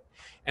opinion of it.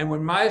 And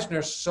when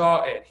Mizner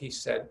saw it, he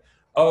said,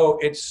 oh,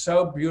 it's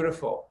so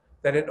beautiful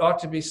that it ought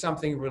to be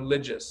something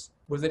religious,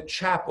 with a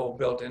chapel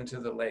built into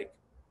the lake,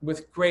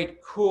 with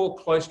great cool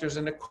cloisters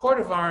and a court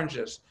of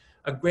oranges,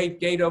 a great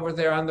gate over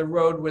there on the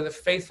road where the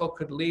faithful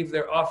could leave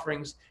their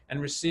offerings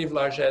and receive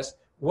largesse.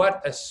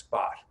 What a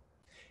spot.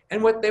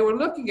 And what they were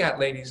looking at,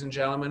 ladies and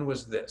gentlemen,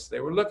 was this.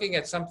 They were looking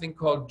at something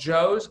called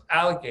Joe's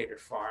Alligator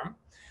Farm.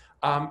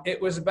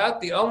 It was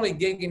about the only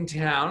gig in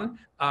town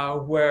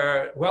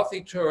where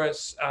wealthy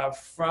tourists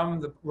from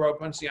the Royal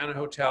Poinciana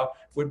Hotel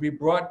would be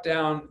brought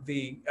down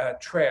the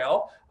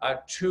trail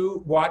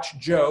to watch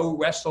Joe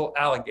wrestle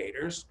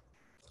alligators.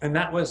 And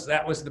that was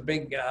the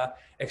big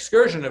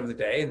excursion of the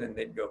day, and then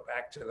they'd go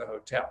back to the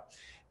hotel.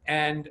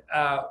 And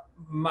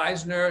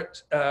Mizner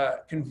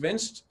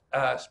convinced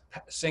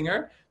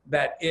Singer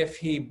that if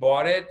he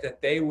bought it,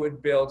 that they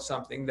would build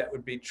something that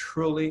would be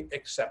truly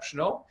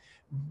exceptional,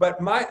 But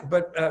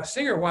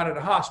Singer wanted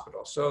a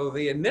hospital. So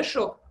the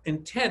initial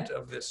intent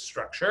of this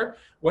structure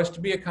was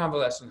to be a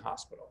convalescent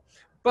hospital.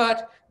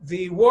 But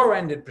the war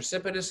ended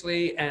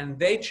precipitously and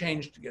they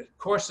changed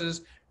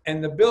courses,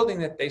 and the building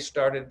that they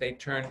started, they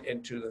turned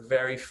into the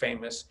very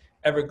famous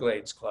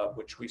Everglades Club,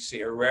 which we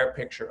see a rare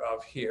picture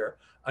of here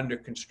under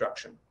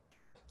construction.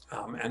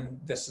 And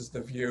this is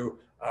the view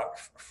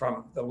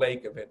from the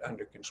lake of it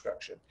under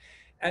construction.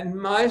 And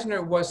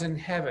Mizner was in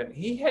heaven.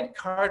 He had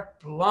carte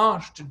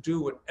blanche to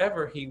do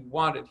whatever he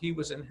wanted. He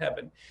was in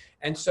heaven.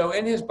 And so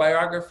in his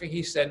biography,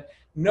 he said,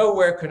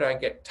 nowhere could I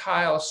get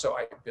tiles, so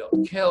I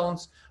built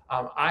kilns.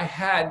 I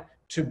had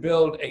to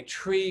build a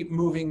tree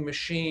moving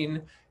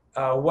machine.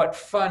 What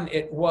fun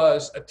it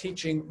was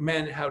teaching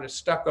men how to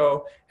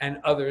stucco and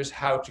others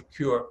how to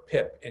cure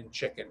pip in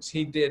chickens.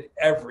 He did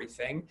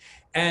everything.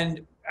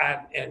 And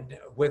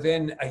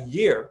within a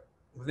year,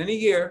 with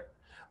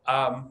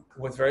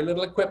very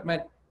little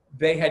equipment,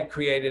 they had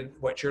created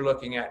what you're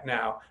looking at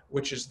now,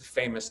 which is the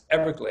famous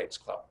Everglades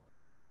Club.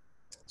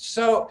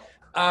 So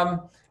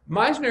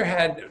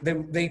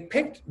Mizner they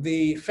picked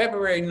the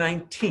February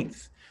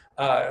 19th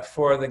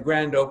for the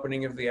grand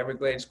opening of the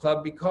Everglades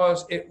Club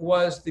because it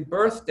was the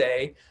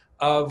birthday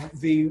of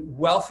the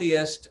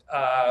wealthiest,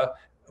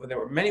 there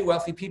were many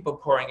wealthy people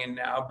pouring in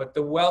now, but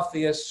the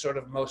wealthiest, sort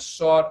of most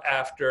sought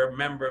after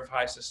member of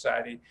high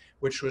society,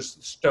 which was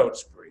the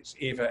Stotesburys,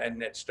 Eva and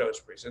Ned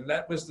Stotesburys. And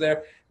that was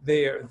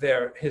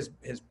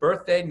his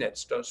birthday, Ned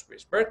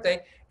Stotesbury's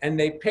birthday. And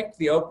they picked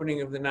the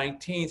opening of the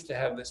 19th to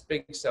have this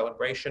big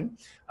celebration.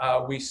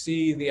 We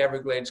see the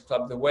Everglades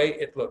Club the way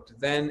it looked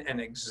then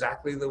and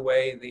exactly the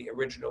way the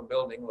original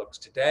building looks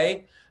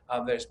today.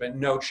 There's been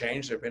no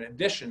change. There have been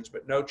additions,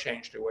 but no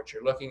change to what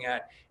you're looking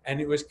at. And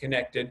it was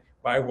connected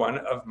by one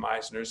of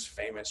Mizner's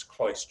famous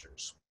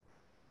cloisters.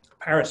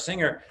 Paris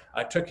Singer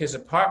took his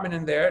apartment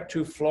in there,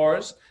 2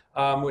 floors,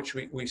 which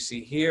we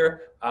see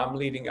here,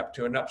 leading up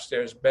to an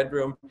upstairs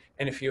bedroom.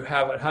 And if you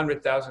have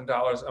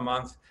 $100,000 a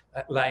month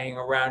laying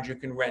around, you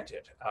can rent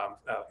it.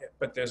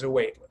 But there's a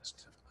wait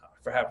list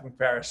for having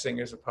Paris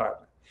Singer's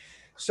apartment.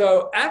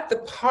 So at the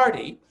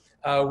party,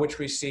 which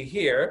we see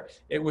here,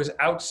 it was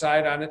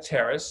outside on a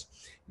terrace.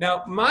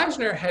 Now,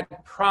 Mizner had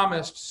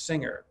promised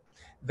Singer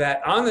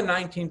that on the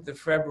 19th of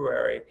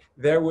February,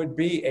 there would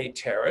be a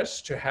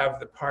terrace to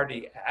have the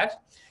party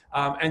at,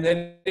 and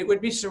that it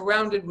would be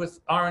surrounded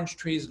with orange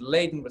trees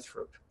laden with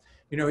fruit.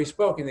 You know, he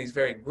spoke in these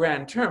very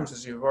grand terms,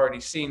 as you've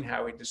already seen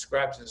how he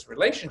describes his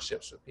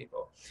relationships with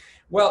people.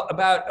 Well,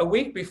 about a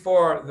week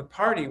before the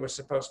party was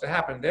supposed to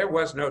happen, there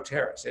was no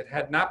terrace. It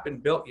had not been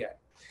built yet.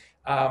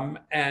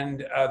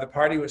 The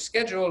party was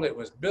scheduled. It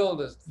was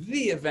billed as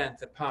the event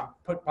that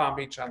put Palm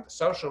Beach on the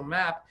social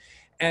map.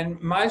 And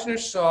Mizner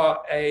saw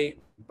a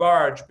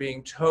barge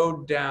being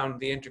towed down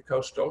the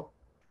Intercoastal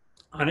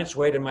on its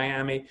way to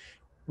Miami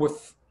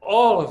with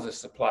all of the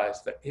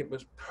supplies. That it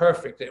was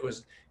perfect. It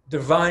was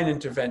divine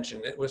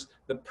intervention. It was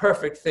the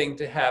perfect thing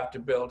to have to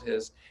build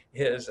his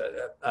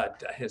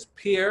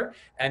pier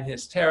and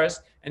his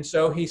terrace. And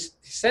so he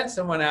sent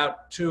someone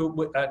out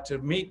to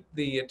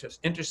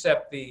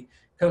intercept the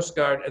Coast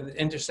Guard and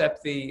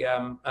intercept the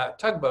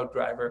tugboat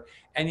driver,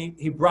 and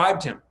he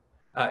bribed him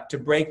to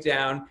break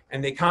down,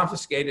 and they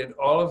confiscated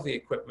all of the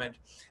equipment.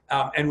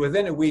 And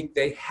within a week,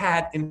 they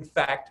had, in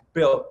fact,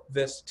 built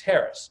this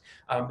terrace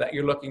that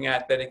you're looking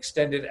at that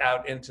extended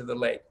out into the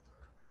lake.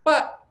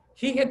 But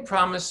he had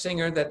promised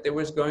Singer that there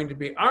was going to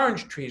be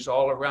orange trees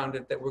all around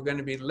it that were going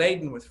to be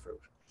laden with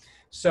fruit.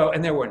 So,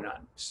 and there were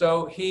none.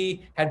 So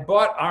he had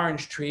bought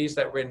orange trees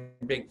that were in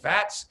big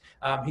vats.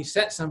 He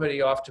sent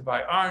somebody off to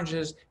buy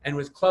oranges, and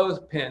with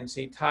clothespins,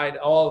 he tied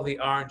all of the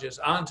oranges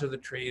onto the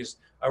trees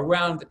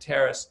around the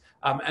terrace.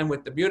 And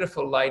with the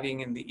beautiful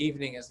lighting in the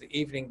evening, as the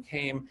evening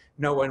came,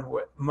 no one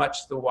was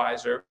much the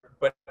wiser,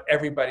 but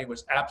everybody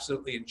was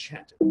absolutely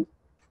enchanted.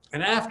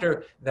 And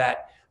after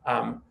that,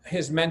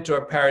 his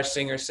mentor, Paris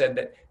Singer, said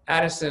that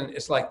Addison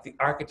is like the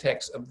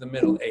architects of the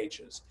Middle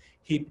Ages.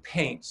 He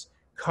paints,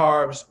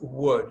 carves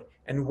wood,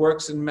 and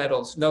works in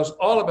metals, knows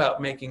all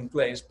about making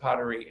glazed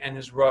pottery, and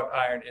his wrought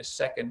iron is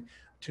second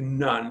to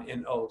none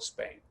in old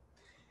Spain.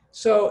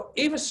 So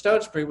Eva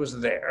Stotesbury was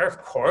there.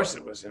 Of course,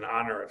 it was in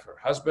honor of her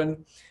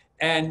husband.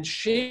 And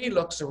she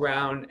looks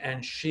around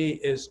and she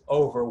is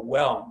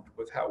overwhelmed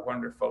with how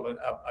wonderful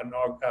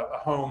a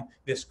home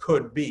this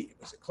could be. It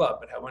was a club,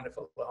 but how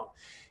wonderful a home.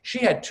 She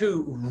had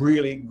 2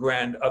 really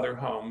grand other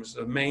homes.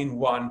 The main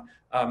one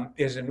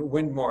is in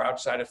Windmore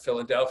outside of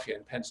Philadelphia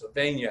in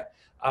Pennsylvania.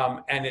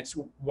 And it's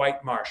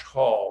White Marsh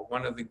Hall.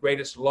 One of the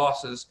greatest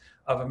losses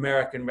of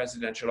American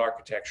residential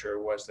architecture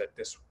was that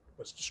this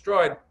was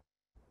destroyed.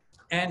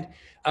 And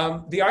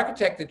the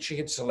architect that she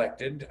had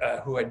selected,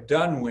 who had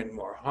done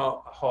Windmore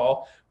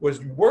Hall,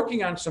 was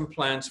working on some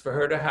plans for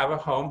her to have a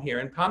home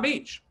here in Palm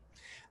Beach.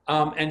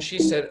 And she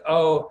said,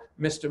 "Oh,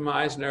 Mr.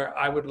 Mizner,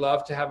 I would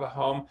love to have a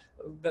home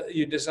that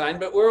you designed,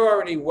 but we're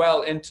already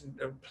well into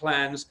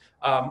plans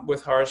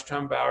with Horace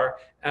Trumbauer."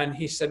 And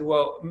he said,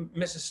 "Well,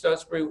 Mrs.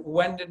 Stotesbury,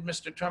 when did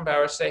Mr.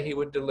 Trumbauer say he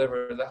would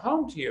deliver the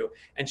home to you?"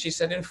 And she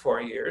said, "In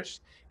 4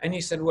 years." And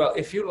he said, "Well,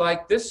 if you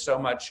like this so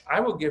much, I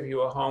will give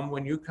you a home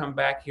when you come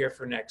back here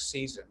for next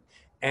season."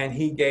 And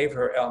he gave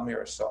her El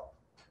Mirasol.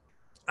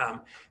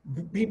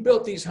 He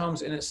built these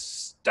homes in at an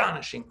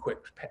astonishing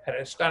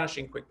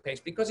quick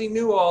pace because he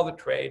knew all the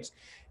trades,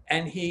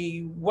 and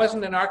he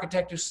wasn't an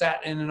architect who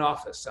sat in an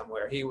office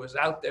somewhere. He was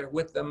out there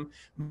with them,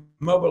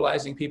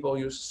 mobilizing people.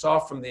 You saw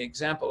from the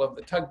example of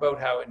the tugboat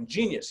how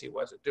ingenious he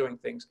was at doing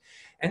things.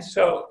 And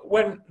so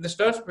when the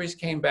Stotesburys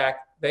came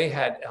back, they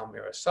had El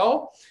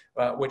Mirasol,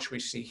 which we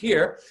see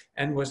here,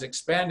 and was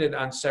expanded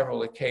on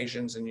several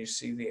occasions. And you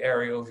see the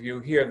aerial view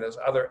here. There's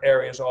other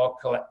areas all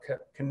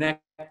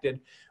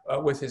connected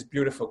with his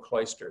beautiful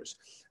cloisters,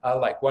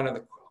 like one of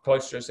the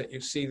cloisters that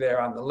you see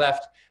there on the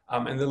left,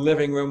 in the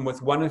living room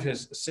with one of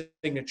his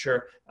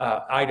signature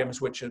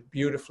items, which is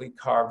beautifully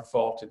carved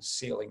vaulted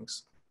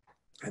ceilings.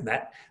 And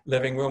that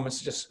living room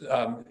is just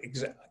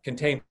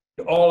contained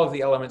all of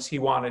the elements he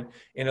wanted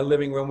in a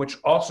living room, which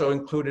also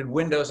included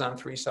windows on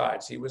 3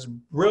 sides. He was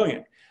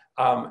brilliant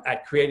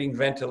at creating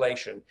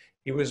ventilation.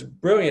 He was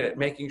brilliant at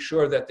making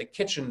sure that the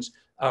kitchens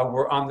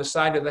were on the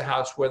side of the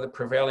house where the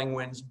prevailing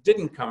winds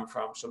didn't come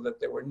from, so that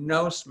there were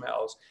no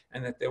smells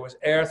and that there was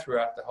air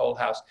throughout the whole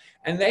house.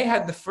 And they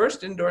had the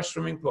first indoor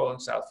swimming pool in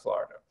South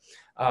Florida,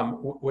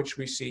 which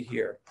we see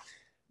here.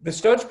 The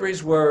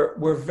Stotesburys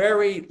were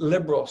very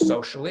liberal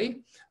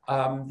socially.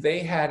 They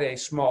had a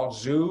small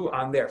zoo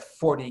on their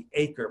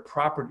 40-acre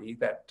property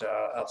that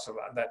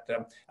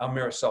El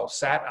Mirasol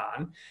sat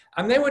on.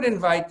 And they would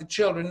invite the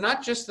children,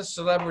 not just the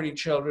celebrity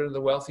children,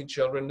 the wealthy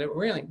children. There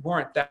really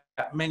weren't that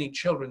many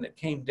children that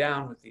came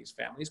down with these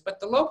families, but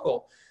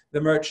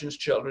the merchants'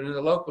 children and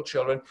the local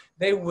children,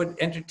 they would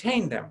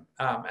entertain them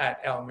at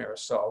El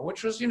Mirasol,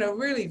 which was,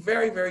 really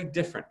very, very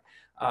different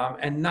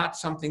and not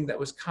something that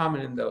was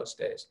common in those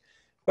days.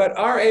 But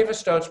our Eva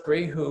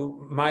Stotesbury,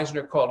 who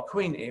Mizner called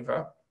Queen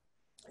Eva,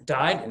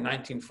 died in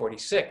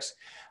 1946.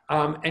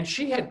 And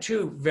she had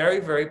 2 very,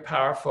 very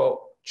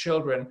powerful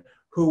children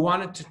who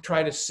wanted to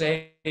try to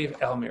save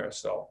El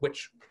Mirasol,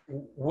 which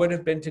would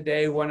have been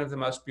today one of the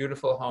most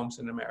beautiful homes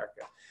in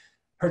America.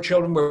 Her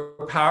children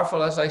were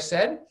powerful, as I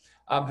said.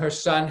 Her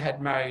son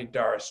had married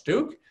Doris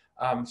Duke,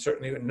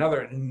 certainly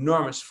another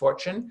enormous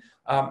fortune.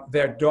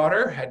 Their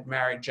daughter had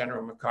married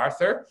General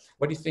MacArthur.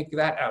 What do you think of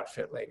that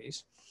outfit,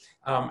 ladies?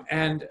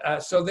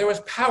 So there was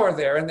power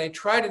there, and they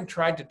tried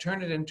to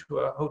turn it into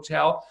a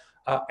hotel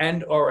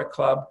and or a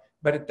club.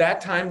 But at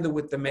that time,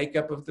 with the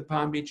makeup of the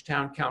Palm Beach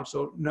Town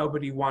Council,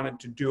 nobody wanted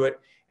to do it.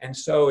 And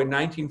so in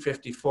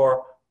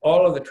 1954,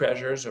 all of the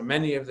treasures, or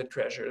many of the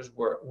treasures,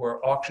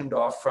 were auctioned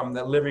off from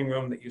the living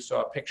room that you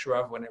saw a picture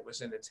of when it was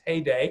in its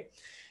heyday.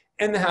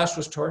 And the house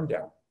was torn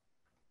down.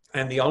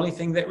 And the only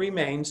thing that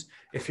remains,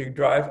 if you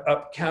drive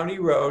up County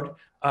Road,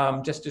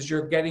 just as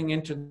you're getting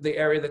into the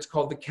area that's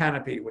called the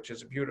Canopy, which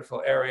is a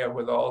beautiful area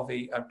with all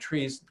the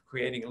trees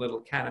creating a little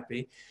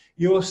canopy,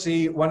 you will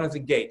see one of the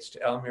gates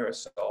to El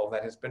Mirasol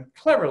that has been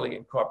cleverly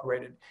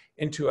incorporated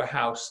into a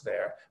house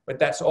there. But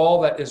that's all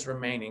that is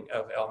remaining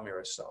of El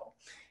Mirasol.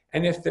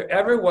 And if there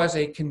ever was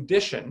a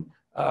condition,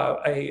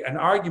 an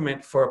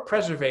argument for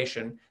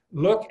preservation,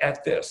 look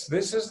at this.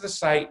 This is the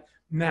site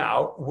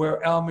now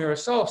where El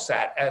Mirasol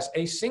sat as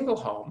a single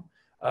home,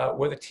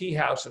 with a tea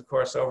house, of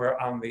course, over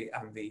on the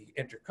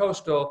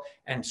intercoastal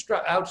and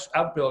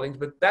outbuildings.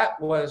 But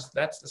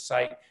that's the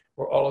site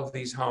where all of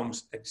these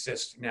homes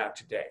exist now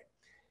today.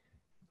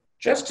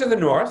 Just to the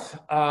north,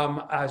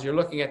 as you're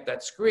looking at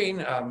that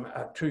screen,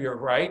 to your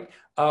right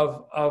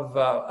of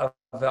El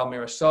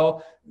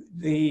Mirasol,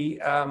 the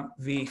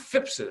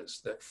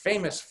Phippses, the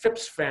famous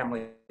Phipps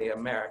family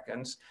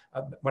Americans,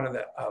 one of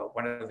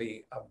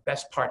the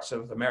best parts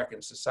of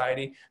American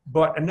society,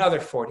 bought another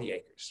 40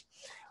 acres.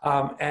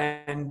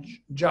 And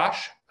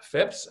Josh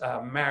Phipps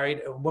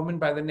married a woman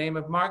by the name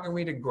of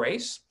Margarita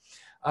Grace.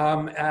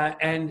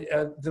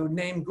 The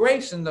name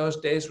Grace in those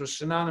days was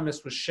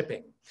synonymous with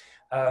shipping.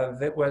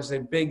 That was a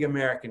big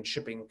American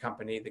shipping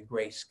company, the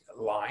Grace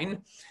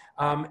Line.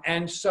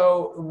 And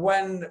so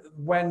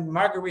when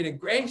Margarita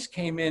Grace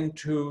came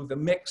into the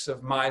mix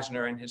of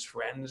Mizner and his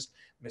friends,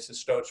 Mrs.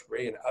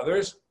 Stotesbury and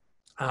others,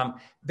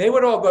 they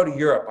would all go to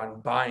Europe on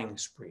buying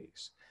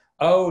sprees.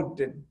 Oh,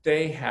 did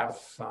they have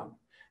fun.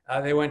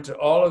 They went to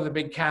all of the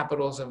big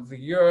capitals of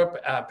Europe,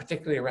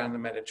 particularly around the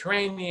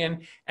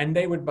Mediterranean, and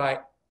they would buy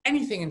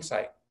anything in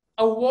sight,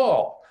 a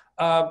wall,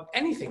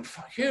 anything,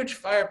 huge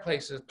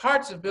fireplaces,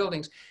 parts of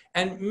buildings.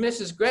 And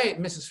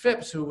Mrs.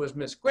 Phipps, who was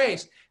Miss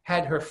Grace,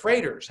 had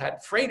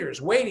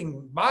freighters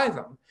waiting by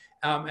them.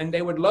 And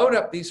they would load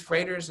up these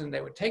freighters, and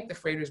they would take the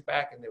freighters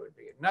back, and there would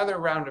be another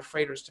round of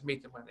freighters to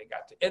meet them when they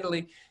got to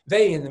Italy.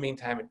 They, in the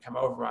meantime, had come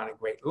over on a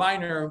great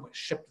liner,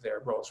 shipped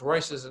their Rolls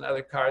Royces and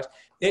other cars.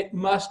 It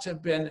must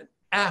have been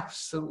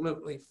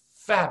absolutely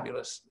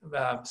fabulous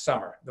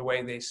summer, the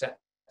way they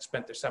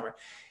spent their summer.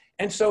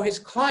 And so his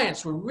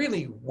clients were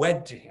really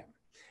wed to him.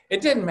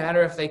 It didn't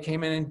matter if they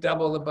came in and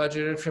double the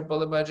budget or triple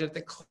the budget.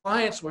 The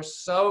clients were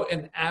so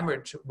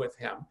enamored with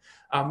him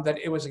that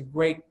it was a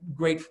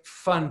great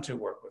fun to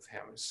work with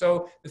him.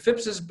 So the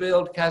Phippses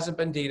build Casa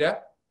Bendita,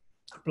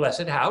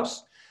 Blessed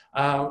House.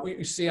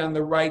 You see on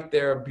the right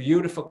there a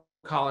beautiful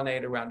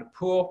colonnade around a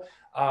pool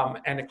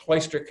and a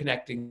cloister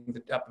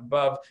connecting up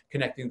above,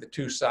 connecting the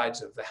two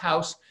sides of the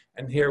house.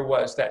 And here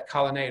was that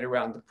colonnade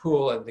around the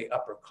pool and the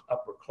upper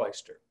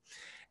cloister.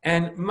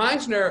 And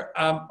Mizner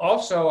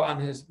also on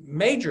his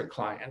major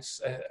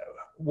clients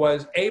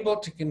was able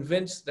to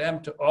convince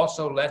them to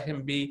also let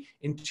him be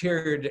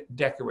interior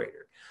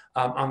decorator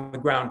on the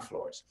ground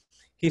floors.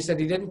 He said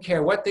he didn't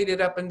care what they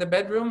did up in the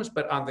bedrooms,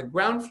 but on the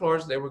ground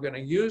floors, they were going to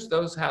use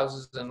those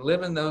houses and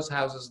live in those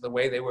houses the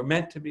way they were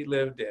meant to be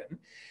lived in.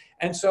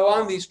 And so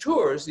on these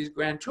tours, these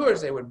grand tours,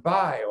 they would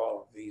buy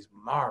all of these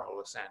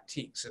marvelous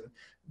antiques. And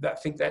I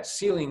think that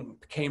ceiling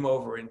came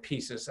over in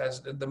pieces, as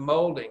did the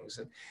moldings.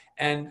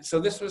 And so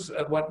this was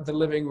what the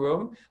living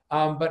room,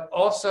 but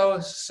also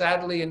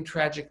sadly and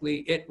tragically,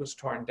 it was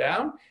torn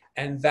down.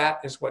 And that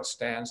is what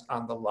stands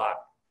on the lot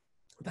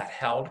that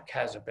held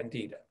Casa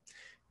Bendita.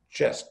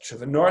 Just to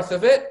the north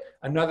of it,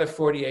 another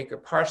 40-acre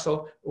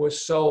parcel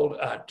was sold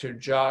to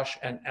Josh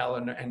and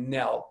Eleanor and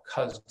Nell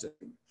Cusden.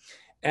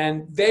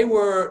 And they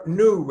were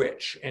new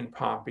rich in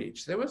Palm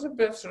Beach. There was a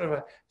bit sort of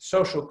a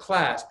social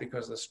class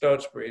because the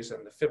Stotesburys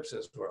and the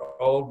Phippses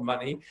were old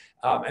money,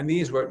 and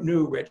these were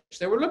new rich.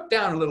 They were looked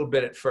down a little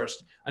bit at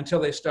first until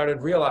they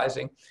started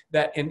realizing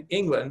that in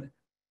England,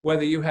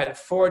 whether you had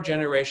 4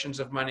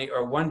 generations of money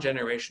or 1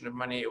 generation of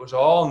money, it was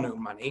all new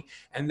money.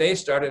 And they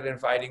started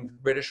inviting the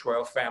British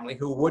royal family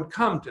who would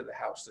come to the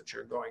house that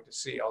you're going to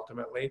see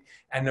ultimately.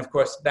 And of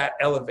course, that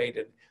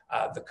elevated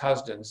the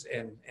Cusdens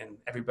in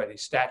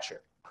everybody's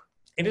stature.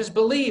 It is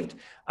believed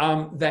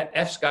that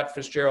F. Scott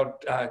Fitzgerald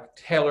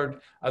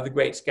tailored the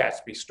Great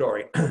Gatsby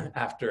story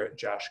after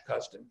Josh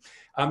Cusden.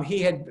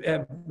 He had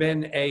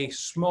been a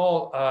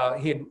small,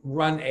 he had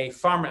run a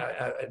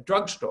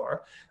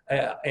drugstore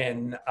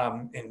and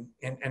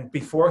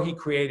before he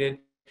created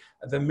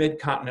the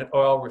Mid-Continent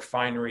Oil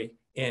Refinery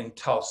in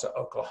Tulsa,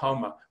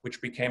 Oklahoma,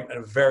 which became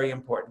a very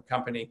important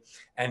company.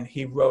 And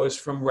he rose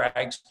from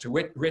rags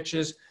to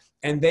riches,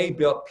 and they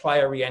built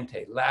Playa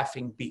Riente,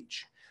 Laughing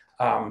Beach.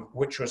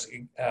 Which was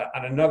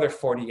on another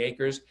 40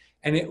 acres.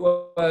 And it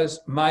was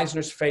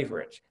Mizner's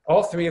favorite.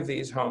 All 3 of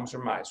these homes are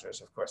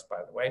Mizner's, of course,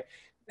 by the way.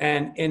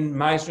 And in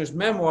Mizner's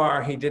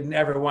memoir, he didn't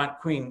ever want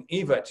Queen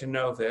Eva to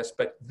know this,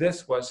 but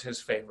this was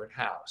his favorite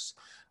house.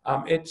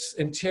 Its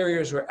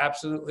interiors were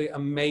absolutely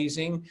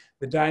amazing.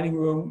 The dining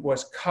room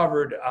was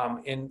covered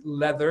in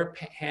leather,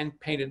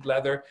 hand-painted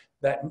leather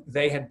that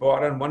they had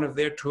bought on one of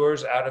their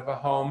tours out of a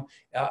home,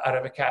 out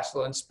of a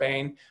castle in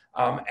Spain.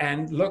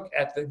 And look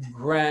at the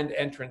grand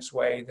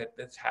entranceway that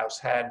this house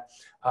had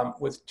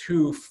with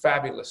 2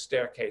 fabulous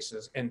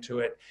staircases into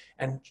it.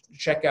 And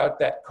check out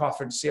that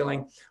coffered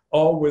ceiling,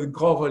 all with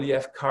gros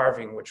relief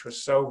carving, which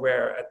was so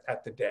rare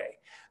at the day.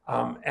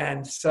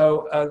 And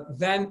so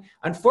then,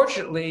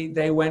 unfortunately,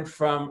 they went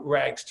from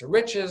rags to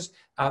riches.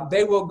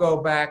 They will go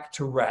back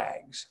to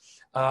rags.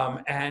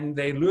 And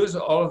they lose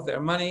all of their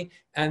money.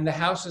 And the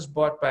house is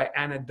bought by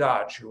Anna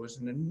Dodge, who was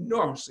an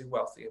enormously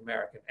wealthy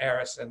American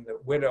heiress and the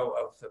widow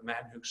of the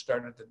man who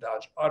started the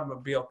Dodge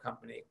Automobile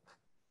Company.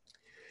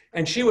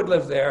 And she would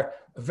live there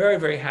very,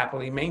 very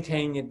happily,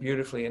 maintaining it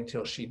beautifully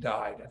until she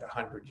died at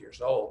 100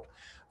 years old.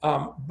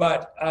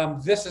 But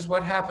this is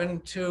what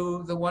happened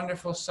to the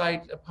wonderful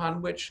site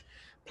upon which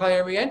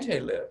Playa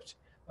Riente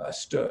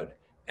stood.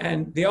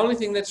 And the only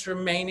thing that's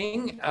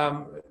remaining,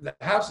 the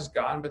house is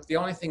gone, but the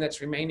only thing that's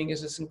remaining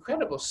is this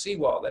incredible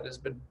seawall that has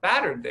been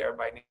battered there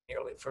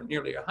for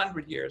nearly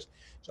 100 years.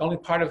 It's only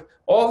part of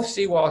all the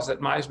seawalls that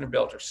Mizner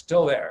built are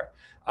still there.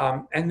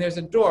 And there's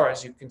a door,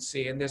 as you can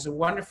see, and there's a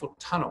wonderful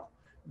tunnel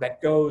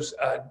that goes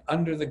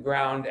under the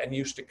ground and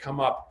used to come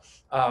up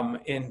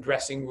in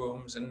dressing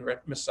rooms and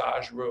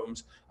massage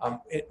rooms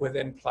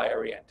within Playa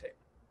Riente.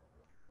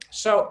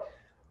 So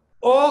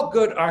all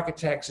good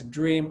architects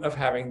dream of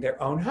having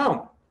their own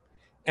home.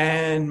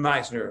 And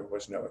Mizner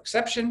was no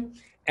exception.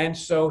 And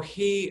so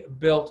he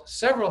built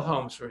several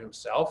homes for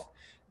himself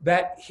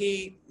that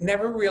he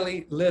never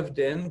really lived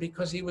in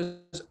because he was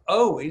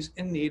always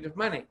in need of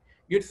money.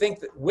 You'd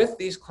think that with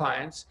these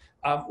clients,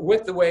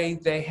 with the way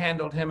they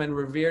handled him and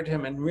revered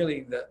him and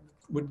really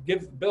would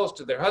give bills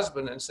to their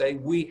husband and say,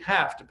 we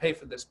have to pay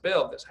for this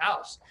bill, this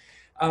house.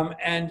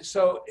 And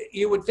so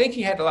you would think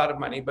he had a lot of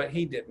money, but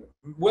he didn't.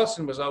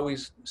 Wilson was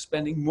always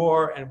spending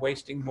more and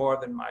wasting more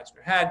than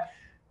Mizner had.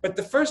 But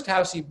the first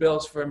house he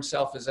builds for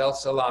himself is El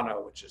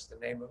Solano, which is the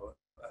name of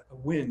a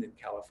wind in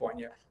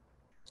California.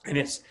 And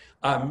it's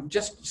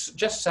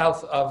just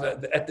south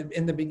of,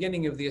 in the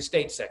beginning of the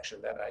estate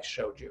section that I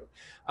showed you.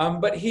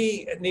 But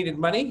he needed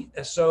money.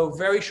 So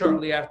very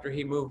shortly after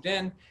he moved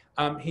in,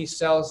 he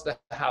sells the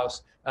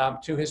house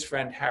to his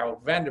friend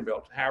Harold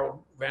Vanderbilt.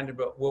 Harold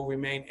Vanderbilt will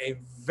remain a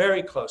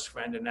very close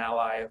friend and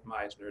ally of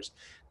Mizner's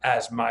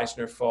as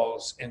Mizner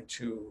falls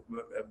into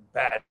a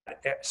bad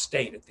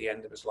state at the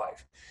end of his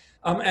life.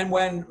 And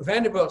when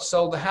Vanderbilt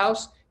sold the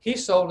house, he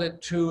sold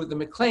it to the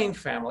McLean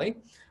family.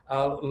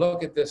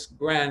 Look at this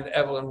grand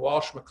Evelyn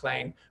Walsh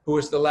McLean, who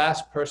was the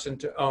last person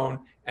to own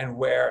and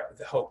wear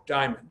the Hope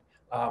Diamond,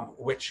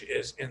 which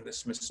is in the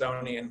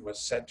Smithsonian, was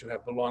said to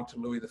have belonged to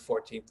Louis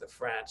XIV of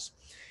France.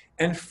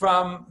 And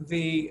from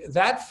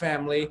that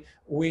family,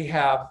 we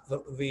have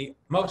the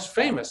most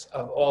famous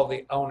of all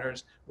the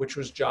owners, which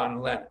was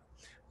John Lennon,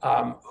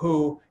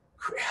 who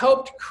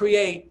helped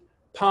create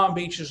Palm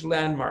Beach's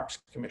Landmarks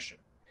Commission.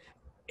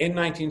 In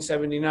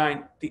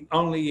 1979, the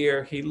only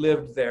year he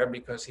lived there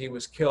because he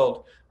was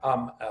killed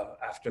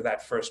after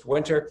that first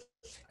winter.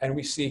 And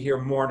we see here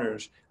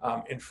mourners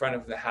in front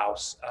of the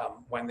house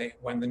when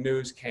the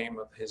news came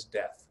of his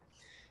death.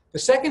 The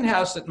second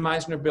house that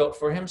Mizner built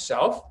for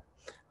himself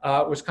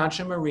was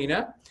Concha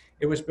Marina.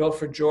 It was built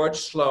for George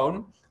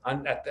Sloan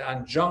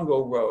on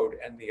Jungle Road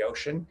and the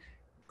ocean.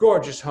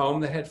 Gorgeous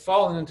home that had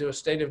fallen into a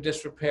state of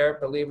disrepair,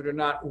 believe it or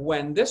not,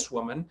 when this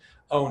woman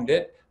owned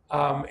it.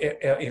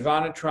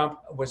 Ivana Trump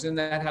was in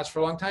that house for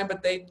a long time,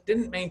 but they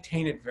didn't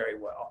maintain it very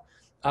well.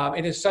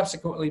 It has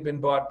subsequently been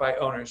bought by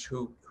owners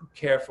who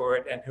care for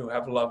it and who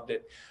have loved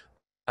it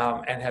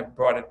and have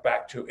brought it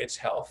back to its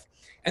health.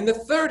 And the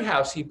third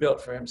house he built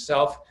for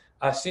himself,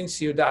 Sin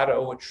Ciudad,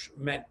 which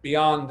meant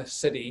beyond the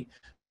city,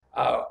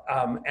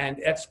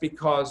 and that's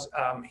because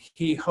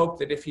he hoped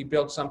that if he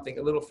built something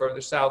a little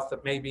further south,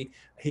 that maybe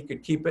he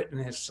could keep it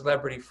and his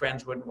celebrity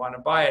friends wouldn't want to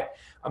buy it.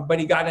 But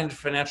he got into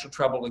financial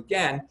trouble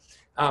again,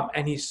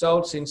 and he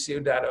sold Sin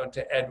Ciudad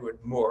to Edward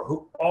Moore,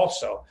 who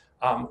also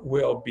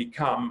will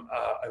become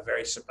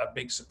a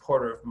big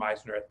supporter of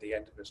Mizner at the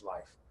end of his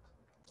life.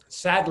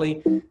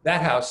 Sadly,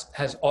 that house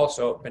has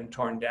also been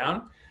torn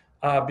down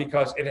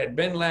because it had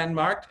been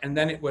landmarked, and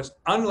then it was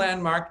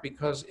unlandmarked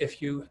because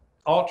if you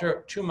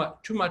alter too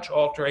much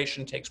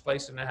alteration takes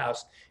place in the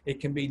house, it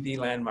can be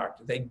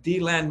de-landmarked. They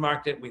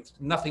de-landmarked it with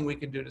nothing we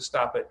could do to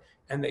stop it,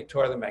 and they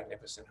tore the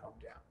magnificent home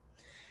down.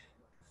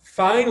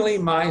 Finally,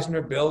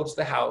 Mizner builds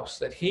the house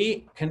that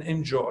he can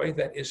enjoy,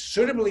 that is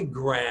suitably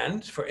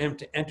grand for him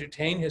to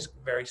entertain his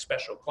very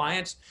special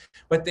clients,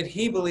 but that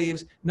he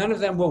believes none of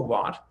them will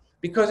want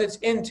because it's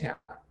in town.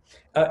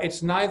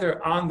 It's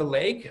neither on the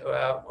lake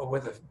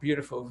with a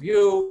beautiful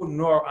view,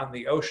 nor on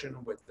the ocean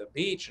with the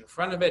beach in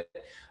front of it.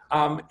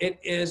 It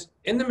is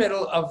in the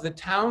middle of the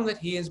town that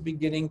he is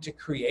beginning to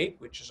create,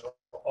 which is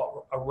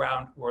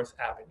around Worth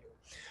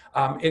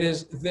Avenue. It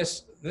is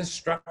this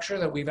structure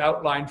that we've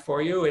outlined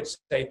for you. It's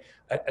a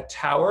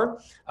tower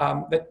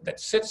that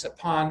sits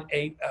upon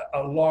a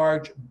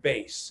large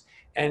base.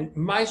 And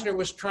Mizner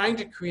was trying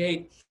to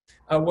create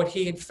what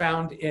he had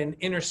found in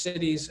inner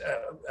cities.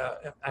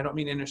 I don't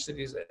mean inner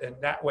cities in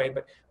that way,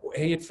 but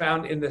he had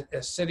found in the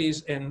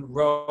cities in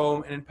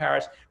Rome and in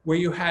Paris, where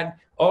you had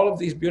all of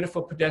these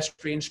beautiful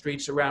pedestrian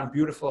streets around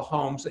beautiful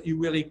homes that you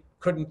really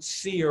couldn't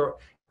see or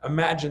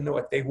imagine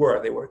what they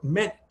were. They were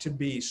meant to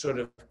be sort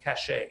of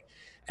cachet.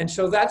 And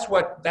so that's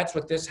what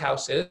this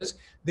house is.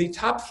 The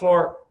top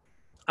floor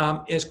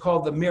is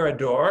called the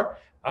Mirador.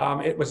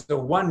 It was the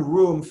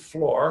one-room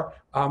floor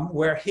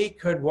where he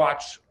could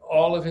watch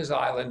all of his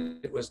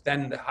island. It was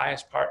then the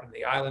highest part of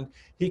the island.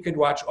 He could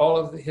watch all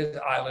of his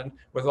island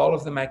with all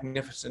of the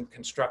magnificent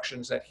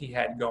constructions that he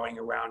had going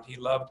around. He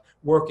loved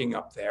working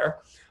up there.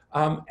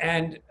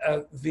 And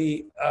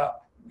the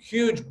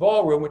huge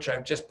ballroom, which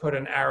I've just put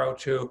an arrow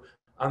to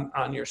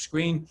on your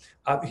screen,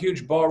 the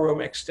huge ballroom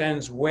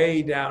extends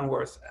way down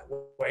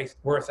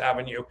Worth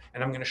Avenue,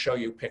 and I'm going to show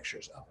you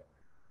pictures of it.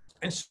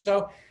 And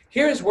so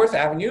here's Worth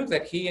Avenue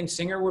that he and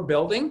Singer were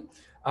building.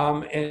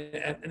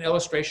 An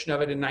illustration of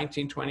it in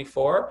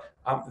 1924.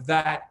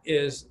 That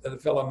is the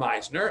Villa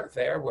Mizner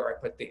there where I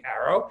put the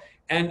arrow.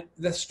 And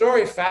the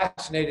story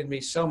fascinated me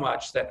so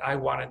much that I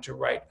wanted to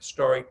write a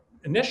story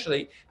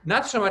initially,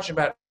 not so much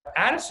about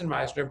Addison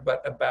Mizner,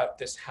 but about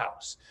this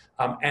house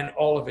and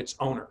all of its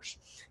owners.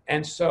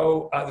 And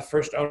so the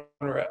first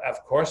owner,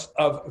 of course,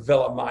 of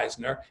Villa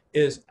Mizner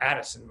is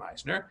Addison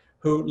Mizner,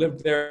 who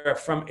lived there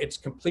from its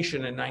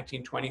completion in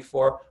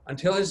 1924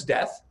 until his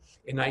death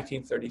in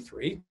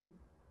 1933.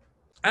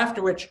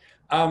 After which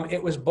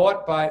it was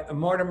bought by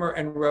Mortimer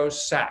and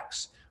Rose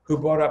Sachs, who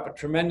bought up a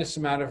tremendous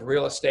amount of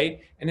real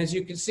estate. And as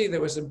you can see,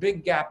 there was a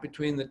big gap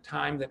between the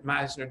time that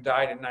Mizner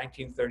died in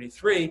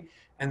 1933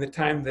 and the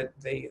time that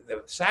the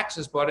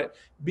Sachses bought it,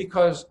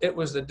 because it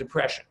was the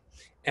Depression.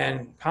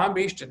 And Palm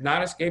Beach did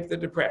not escape the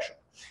Depression.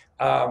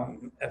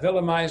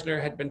 Villa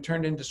Mizner had been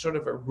turned into sort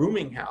of a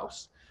rooming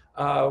house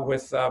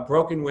with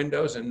broken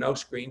windows and no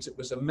screens. It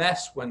was a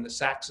mess when the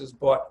Sachses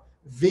bought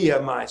Via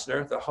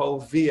Mizner, the whole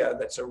via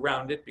that's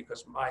around it,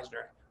 because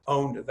Mizner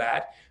owned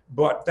that,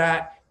 bought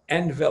that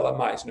and Villa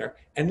Mizner,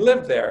 and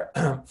lived there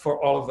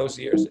for all of those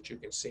years that you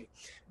can see.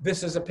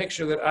 This is a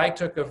picture that I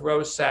took of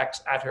Rose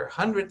Sachs at her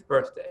 100th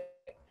birthday.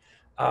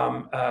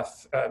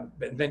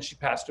 Then she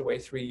passed away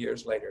 3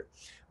 years later.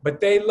 but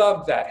they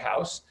loved that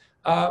house.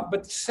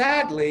 But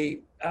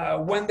sadly,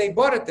 when they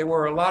bought it, there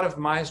were a lot of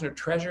Mizner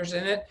treasures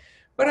in it.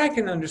 But I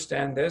can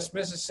understand this.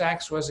 Mrs.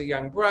 Sachs was a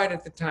young bride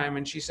at the time,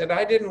 and she said,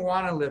 I didn't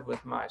want to live with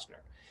Mizner.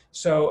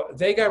 So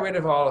they got rid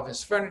of all of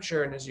his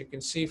furniture, and as you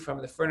can see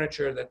from the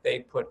furniture that they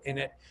put in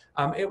it,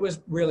 it was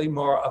really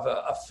more of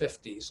a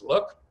 50s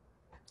look.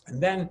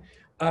 And then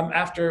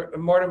after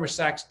Mortimer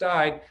Sachs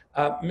died,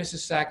 Mrs.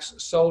 Sachs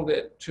sold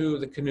it to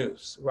the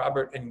Knuths,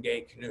 Robert and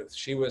Gay Knuth.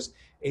 She was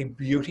a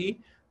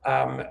beauty,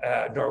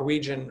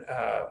 Norwegian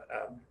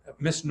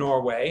Miss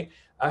Norway.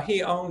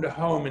 He owned a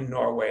home in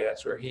Norway.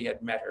 That's where he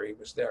had met her. He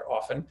was there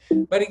often.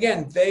 But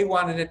again, they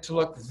wanted it to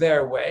look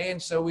their way.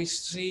 And so we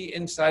see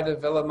inside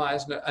of Villa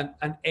Mizner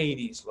an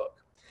 80s look.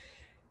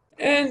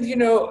 And, you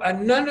know,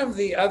 none of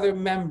the other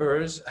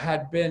members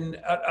had been,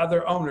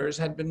 other owners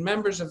had been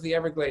members of the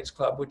Everglades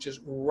Club, which is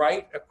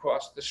right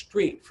across the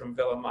street from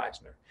Villa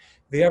Mizner.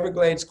 The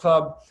Everglades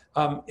Club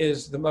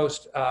is the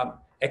most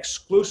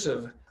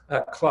exclusive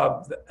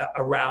club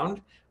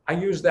around. I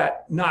use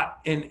that not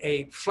in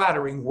a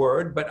flattering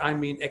word, but I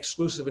mean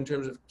exclusive in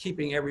terms of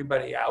keeping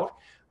everybody out.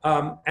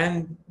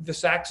 And the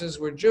Sachses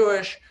were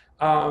Jewish.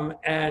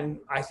 And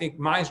I think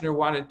Mizner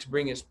wanted to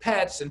bring his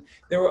pets, and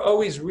there were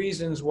always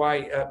reasons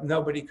why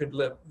nobody could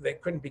live, they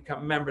couldn't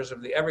become members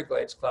of the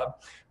Everglades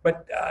Club.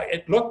 But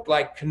it looked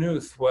like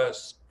Knuth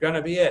was going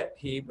to be it.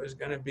 He was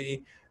going to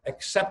be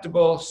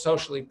acceptable,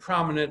 socially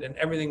prominent, and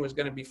everything was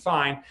going to be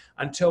fine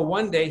until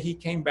one day he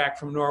came back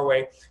from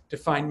Norway to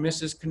find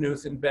Mrs.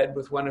 Knuth in bed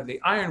with one of the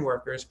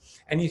ironworkers,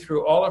 and he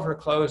threw all of her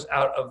clothes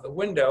out of the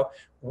window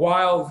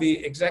while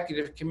the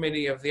executive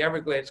committee of the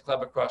Everglades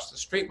Club across the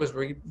street was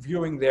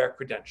reviewing their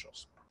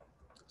credentials.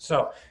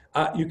 So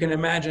you can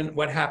imagine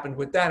what happened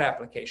with that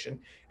application.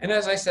 And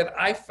as I said,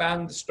 I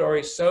found the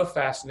story so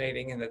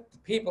fascinating, and that the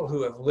people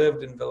who have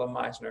lived in Villa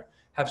Mizner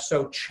have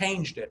so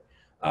changed it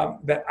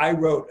that I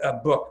wrote a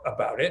book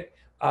about it.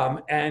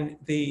 And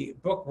the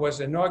book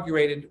was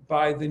inaugurated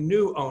by the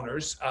new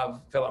owners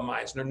of Villa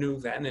Mizner, new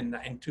then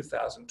in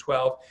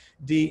 2012,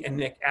 Dee and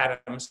Nick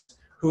Adams,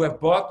 who have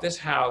bought this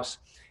house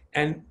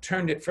and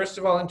turned it, first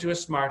of all, into a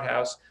smart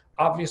house,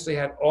 obviously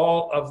had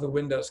all of the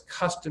windows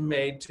custom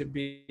made to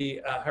be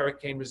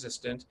hurricane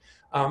resistant.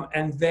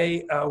 And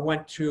they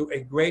went to a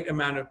great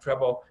amount of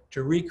trouble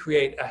to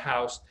recreate a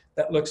house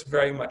that looks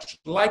very much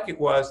like it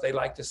was. They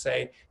like to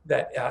say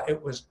that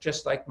it was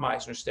just like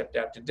Mizner stepped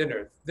out to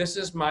dinner. This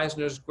is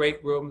Mizner's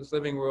great room, his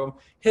living room,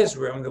 his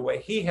room, the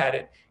way he had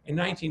it in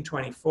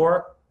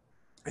 1924.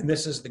 And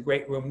this is the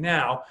great room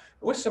now,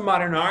 with some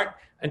modern art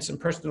and some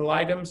personal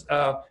items.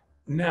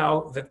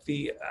 Now that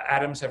the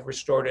Adams have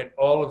restored it,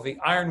 all of the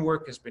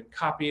ironwork has been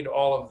copied,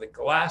 all of the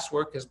glass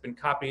work has been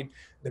copied,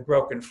 the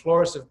broken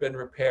floors have been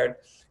repaired,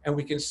 and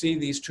we can see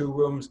these two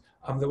rooms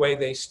the way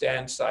they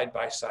stand side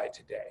by side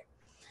today.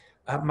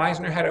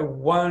 Mizner had a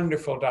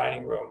wonderful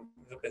dining room,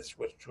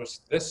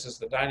 this is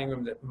the dining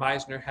room that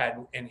Mizner had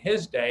in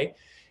his day.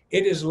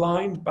 It is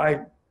lined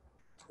by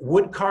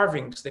wood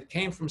carvings that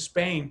came from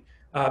Spain.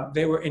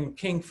 They were in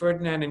King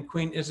Ferdinand and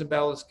Queen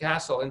Isabella's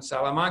castle in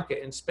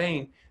Salamanca in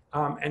Spain.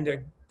 And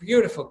they're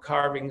beautiful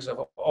carvings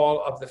of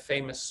all of the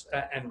famous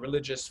and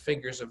religious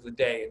figures of the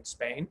day in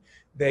Spain.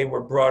 They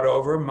were brought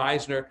over.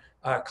 Mizner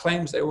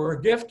claims they were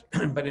a gift,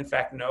 but in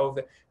fact, no,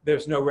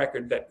 there's no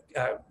record that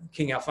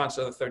King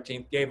Alfonso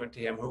XIII gave them to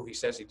him, who he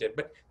says he did,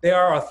 but they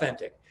are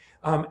authentic.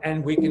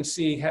 And we can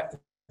see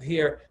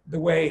here the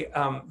way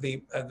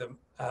the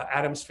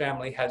Adams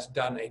family has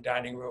done a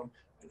dining room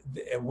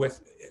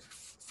with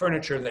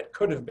furniture that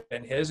could have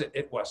been his,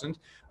 it wasn't.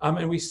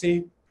 And we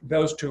see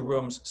those two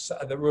rooms,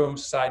 the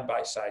rooms side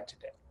by side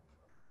today.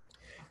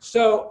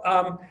 So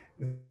I'm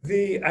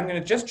going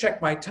to just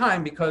check my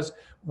time because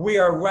we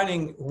are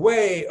running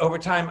way over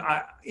time.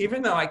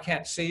 Even though I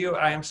can't see you,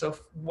 I am so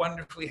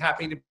wonderfully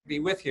happy to be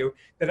with you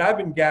that I've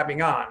been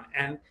gabbing on,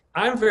 and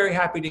I'm very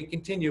happy to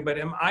continue. But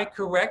am I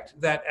correct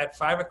that at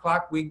 5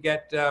 o'clock we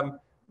get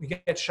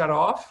shut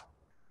off?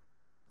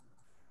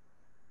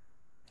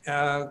 We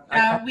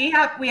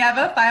have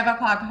a 5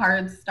 o'clock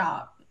hard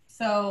stop.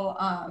 So.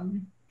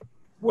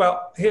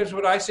 Well, here's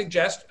what I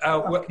suggest.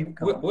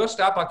 We'll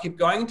stop. I'll keep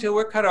going until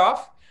we're cut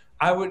off.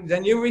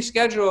 Then you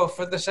reschedule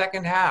for the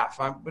second half.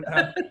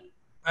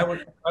 I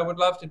would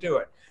love to do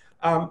it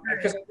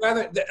because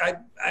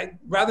I'd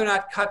rather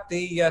not cut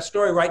the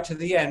story right to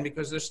the end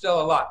because there's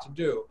still a lot to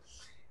do.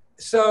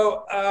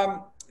 So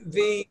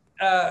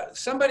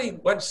somebody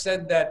once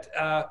said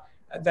that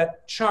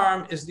that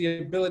charm is the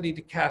ability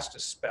to cast a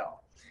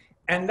spell,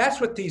 and that's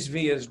what these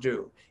villas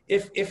do.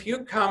 If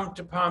you come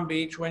to Palm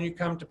Beach, when you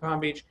come to Palm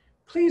Beach,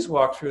 please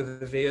walk through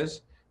the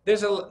villas.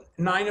 There's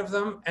 9 of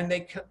them, and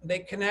they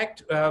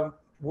connect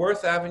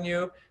Worth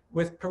Avenue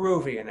with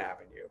Peruvian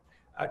Avenue.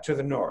 to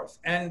the north.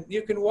 And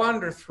you can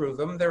wander through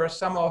them. There are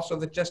some also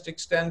that just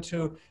extend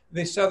to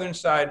the southern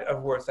side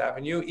of Worth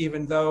Avenue,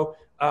 even though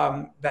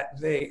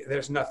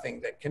there's nothing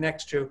that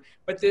connects to,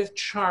 but they're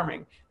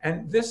charming.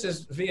 And this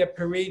is Via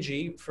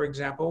Parigi, for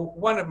example,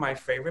 one of my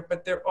favorite,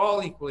 but they're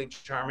all equally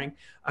charming.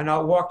 And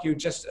I'll walk you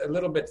just a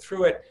little bit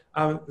through it.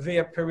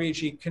 Via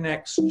Parigi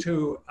connects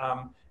to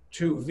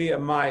Via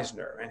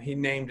Mizner, and he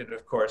named it,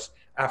 of course,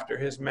 after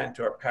his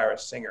mentor,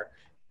 Paris Singer.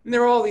 And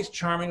there are all these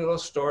charming little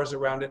stores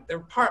around it. There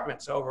are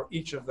apartments over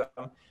each of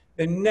them.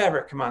 They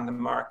never come on the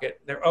market.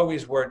 They're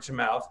always word to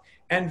mouth.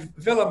 And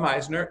Villa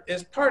Mizner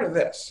is part of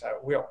this.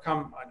 We'll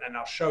come and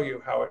I'll show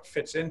you how it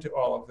fits into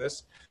all of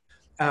this.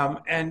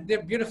 And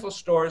they're beautiful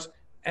stores.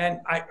 And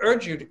I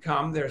urge you to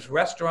come. There's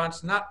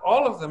restaurants. Not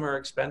all of them are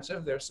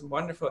expensive. There's some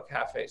wonderful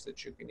cafes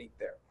that you can eat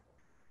there.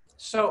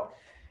 So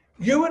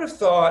you would have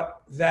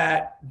thought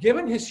that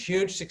given his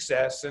huge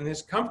success and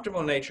his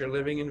comfortable nature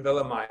living in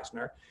Villa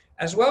Mizner,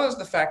 as well as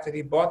the fact that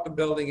he bought the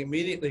building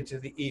immediately to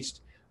the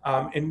east,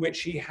 in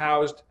which he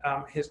housed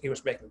he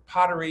was making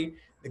pottery.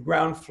 The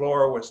ground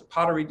floor was a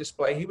pottery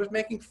display. He was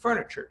making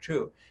furniture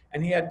too.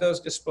 And he had those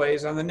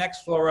displays. On the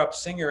next floor up,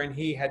 Singer and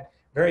he had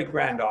very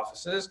grand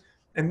offices.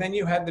 And then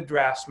you had the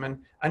draftsman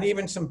and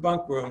even some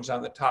bunk rooms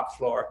on the top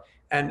floor.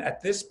 And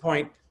at this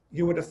point,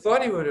 you would have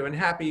thought he would have been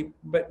happy,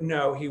 but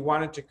no, he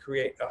wanted to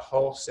create a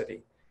whole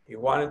city. He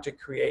wanted to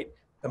create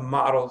the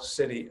model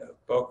city of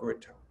Boca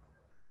Raton.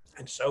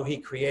 And so he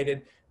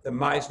created the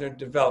Mizner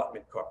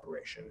Development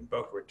Corporation in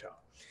Boca Raton.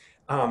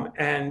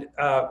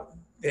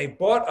 They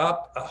bought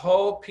up a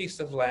whole piece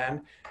of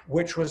land,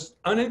 which was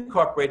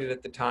unincorporated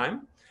at the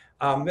time.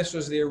 This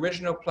was the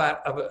original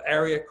plat of an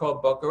area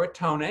called Boca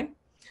Raton.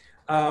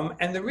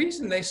 And the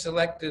reason they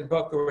selected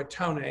Boca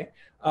Raton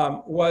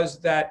was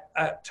that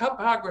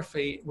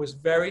topography was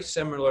very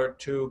similar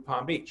to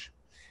Palm Beach.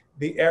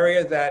 The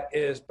area that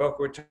is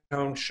Boca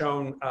Raton,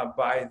 shown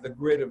by the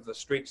grid of the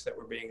streets that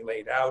were being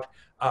laid out,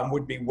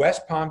 would be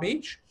West Palm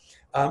Beach,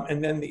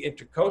 and then the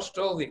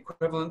Intercoastal, the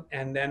equivalent,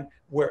 and then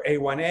where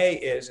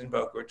A1A is in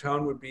Boca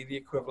Raton would be the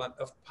equivalent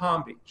of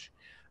Palm Beach.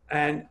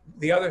 And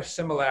the other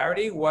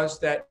similarity was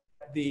that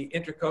the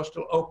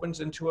Intercoastal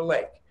opens into a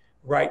lake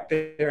right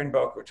there in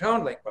Boca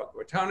Raton, Lake Boca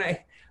Raton,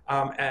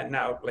 and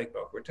now Lake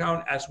Boca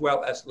Raton, as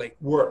well as Lake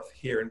Worth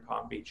here in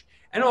Palm Beach.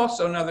 And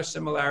also another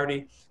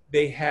similarity,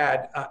 they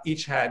had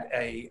each had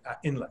a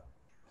inlet.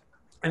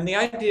 And the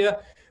idea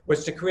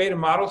was to create a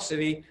model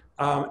city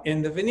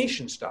in the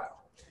Venetian style.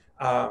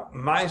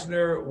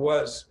 Mizner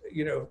was,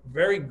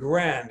 very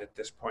grand at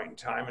this point in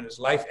time in his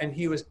life, and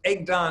he was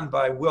egged on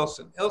by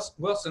Wilson.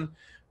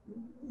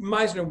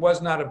 Mizner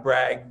was not a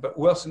brag, but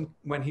Wilson,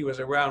 when he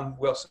was around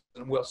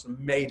Wilson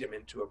made him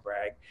into a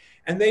brag.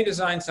 And they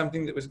designed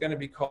something that was going to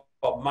be called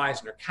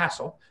Mizner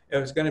Castle. It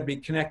was going to be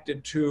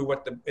connected to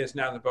what is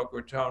now the Boca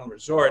Raton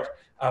Resort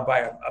by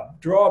a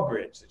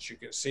drawbridge that you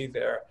can see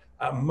there,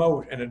 a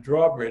moat and a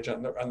drawbridge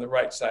on the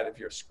right side of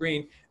your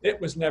screen.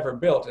 It was never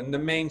built, and the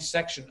main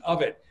section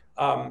of it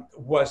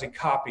was a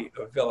copy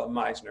of Villa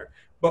Mizner.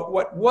 But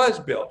what was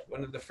built,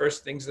 one of the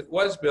first things that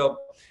was built,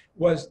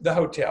 was the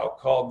hotel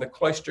called the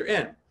Cloister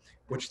Inn,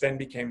 which then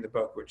became the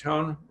Boca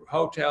Raton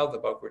Hotel, the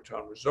Boca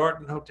Raton Resort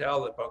and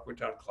Hotel, the Boca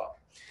Raton Club.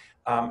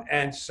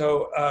 And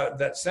so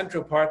that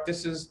central part,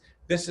 this is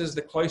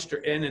the Cloister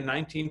Inn in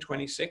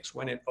 1926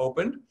 when it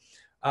opened.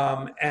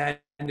 And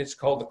it's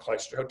called the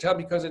Cloister Hotel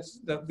because it's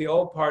the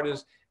old part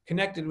is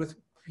connected with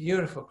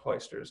beautiful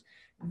cloisters.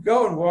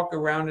 Go and walk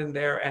around in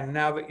there, and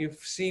now that you've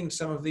seen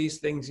some of these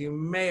things, you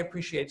may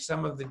appreciate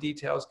some of the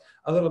details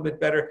a little bit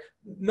better.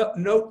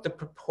 Note the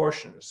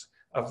proportions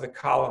of the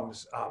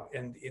columns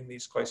in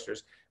these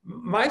cloisters.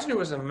 Mizner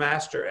was a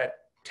master at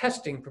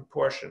testing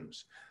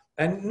proportions,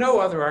 and no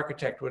other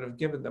architect would have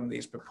given them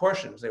these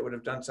proportions. They would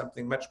have done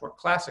something much more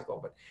classical,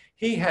 but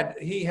he had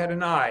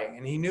an eye,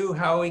 and he knew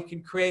how he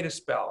could create a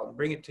spell and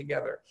bring it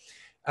together.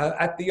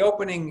 At the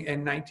opening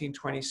in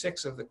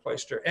 1926 of the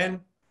Cloister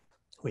Inn,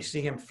 we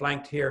see him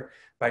flanked here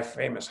by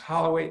famous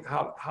Hollywood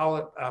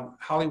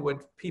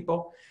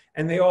people,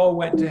 and they all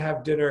went to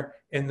have dinner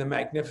in the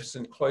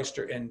magnificent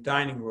Cloister Inn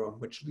dining room,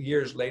 which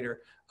years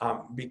later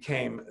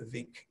became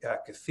the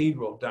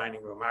cathedral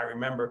dining room. I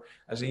remember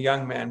as a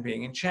young man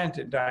being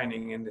enchanted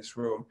dining in this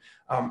room,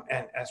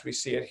 and as we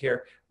see it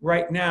here.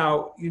 Right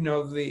now,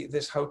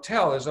 this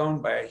hotel is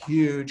owned by a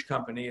huge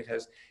company. It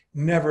has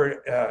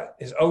never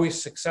is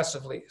always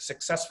successfully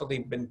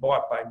been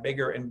bought by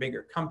bigger and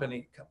bigger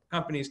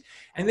companies,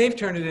 and they've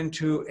turned it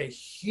into a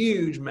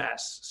huge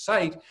mass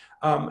site,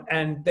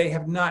 and they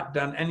have not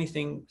done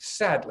anything,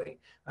 sadly,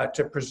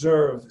 to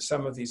preserve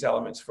some of these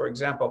elements. For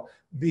example,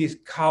 these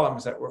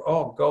columns that were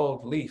all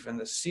gold leaf and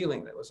the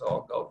ceiling that was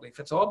all gold leaf,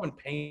 it's all been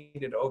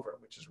painted over,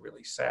 which is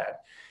really sad.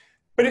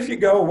 But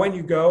when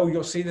you go,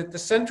 you'll see that the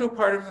central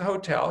part of the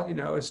hotel,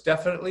 is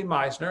definitely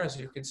Mizner, as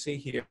you can see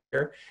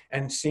here,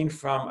 and seen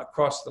from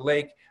across the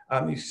lake.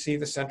 You see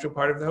the central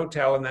part of the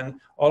hotel, and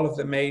then all of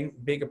the main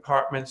big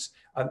apartments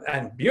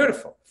and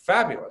beautiful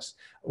fabulous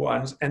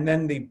ones. And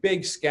then the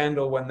big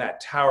scandal when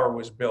that tower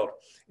was built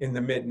in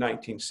the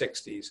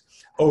mid-1960s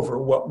over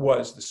what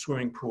was the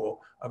swimming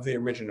pool of the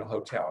original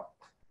hotel.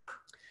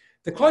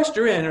 The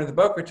Cloister Inn, or the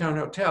Boca Raton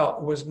Hotel,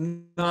 was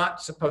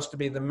not supposed to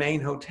be the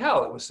main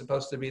hotel. It was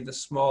supposed to be the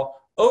small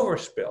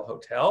overspill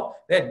hotel.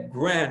 They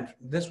had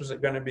this was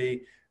going to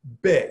be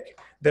big.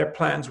 Their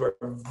plans were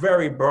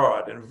very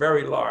broad and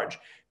very large.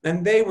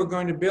 And they were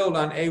going to build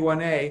on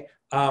A1A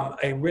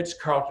a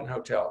Ritz-Carlton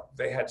hotel.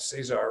 They had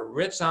Cesar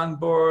Ritz on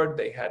board.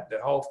 They had the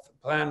whole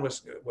plan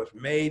was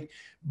made,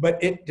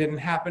 but it didn't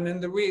happen.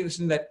 And the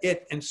reason that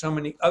it and so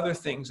many other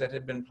things that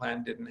had been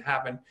planned didn't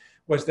happen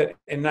was that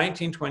in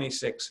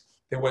 1926,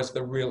 there was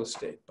the real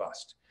estate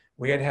bust.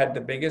 We had had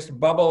the biggest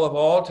bubble of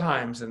all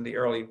times in the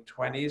early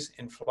 20s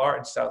in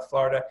Florida, South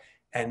Florida,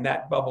 and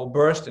that bubble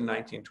burst in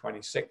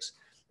 1926.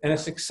 And a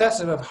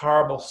succession of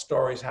horrible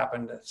stories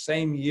happened. The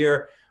same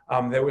year,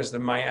 there was the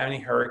Miami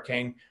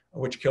hurricane,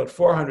 which killed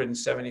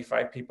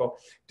 475 people,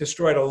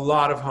 destroyed a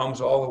lot of homes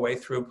all the way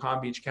through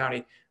Palm Beach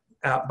County.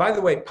 By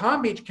the way,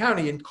 Palm Beach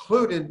County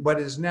included what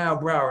is now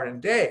Broward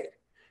and Dade.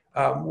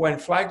 When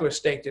Flagler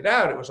staked it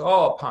out, it was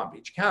all Palm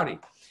Beach County.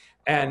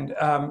 And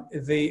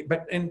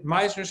but in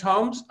Mizner's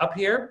homes up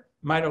here,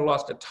 might have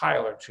lost a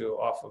tile or two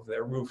off of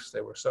their roofs.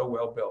 They were so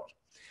well built.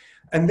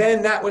 And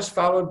then that was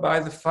followed by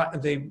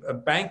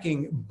the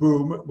banking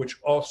boom, which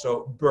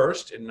also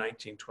burst in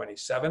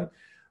 1927.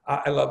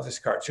 I love this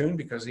cartoon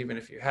because even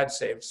if you had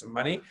saved some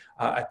money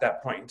at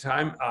that point in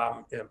time,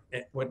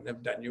 it wouldn't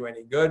have done you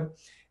any good.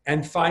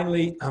 And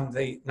finally,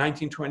 the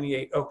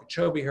 1928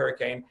 Okeechobee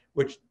hurricane,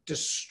 which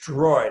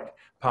destroyed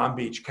Palm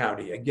Beach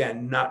County.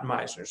 Again, not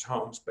Mizner's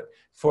homes, but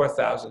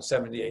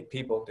 4,078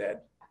 people dead.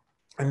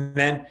 And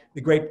then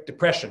the Great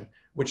Depression,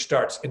 which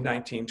starts in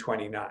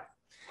 1929.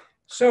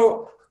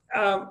 So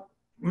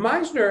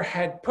Mizner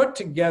had put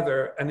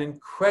together an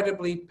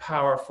incredibly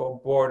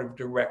powerful board of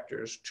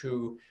directors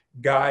to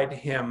guide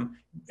him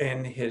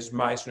in his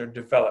Mizner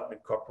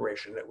Development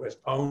Corporation that was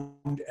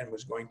owned and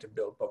was going to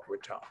build Boca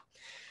Raton.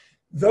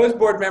 Those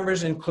board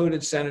members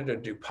included Senator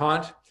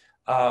DuPont,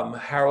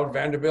 Harold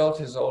Vanderbilt,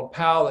 his old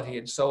pal that he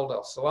had sold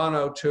El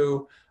Solano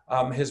to,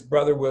 his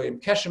brother William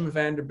Kesham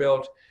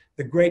Vanderbilt,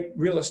 the great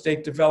real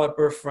estate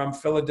developer from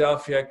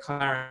Philadelphia,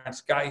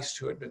 Clarence Geist,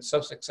 who had been so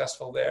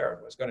successful there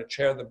and was going to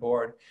chair the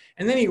board.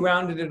 And then he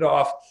rounded it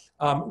off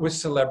with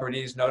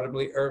celebrities,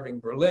 notably Irving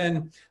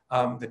Berlin,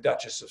 the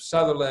Duchess of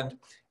Sutherland,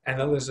 and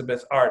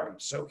Elizabeth Arden.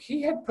 So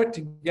he had put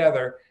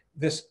together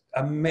this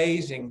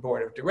amazing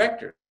board of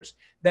directors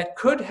that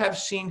could have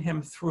seen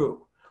him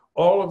through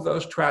all of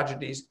those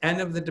tragedies and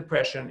of the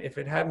Depression if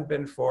it hadn't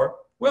been for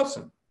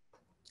Wilson.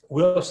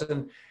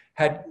 Wilson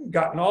had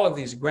gotten all of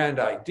these grand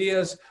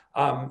ideas.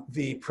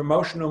 The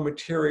promotional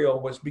material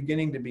was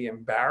beginning to be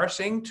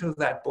embarrassing to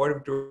that board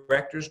of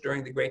directors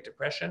during the Great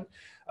Depression,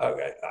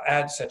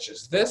 ads such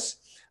as this.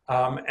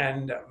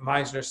 And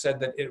Mizner said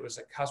that it was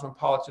a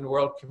cosmopolitan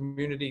world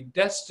community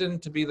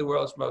destined to be the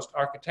world's most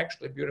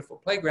architecturally beautiful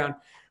playground,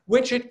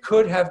 which it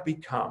could have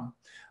become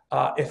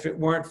if it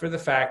weren't for the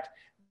fact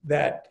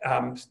that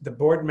the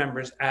board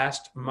members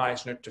asked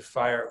Mizner to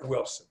fire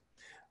Wilson.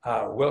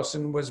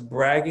 Wilson was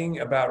bragging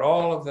about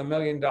all of the $1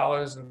 million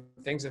and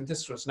things, and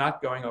this was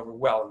not going over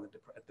well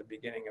at the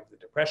beginning of the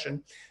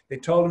Depression. They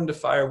told him to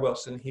fire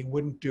Wilson. He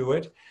wouldn't do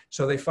it,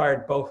 so they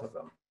fired both of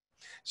them.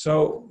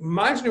 So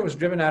Mizner was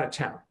driven out of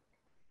town.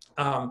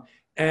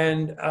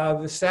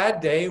 The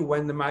sad day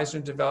when the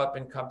Mizner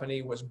Development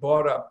Company was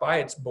bought up by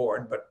its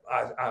board, but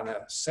on a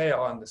sale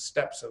on the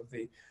steps of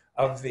the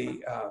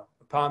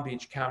Palm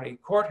Beach County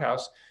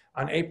Courthouse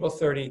on April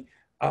 30,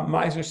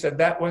 Mizner said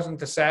that wasn't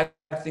the sad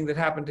thing that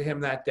happened to him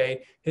that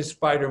day. His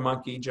spider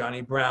monkey,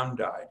 Johnny Brown,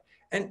 died.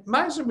 And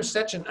Mizner was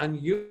such an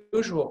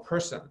unusual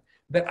person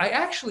that I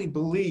actually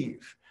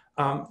believe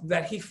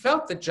that he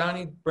felt that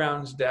Johnny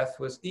Brown's death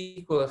was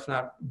equal, if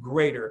not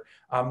greater,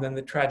 than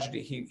the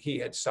tragedy he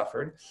had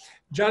suffered.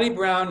 Johnny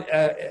Brown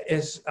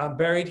is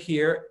buried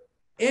here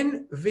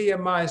in Via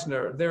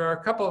Mizner. There are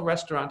a couple of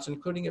restaurants,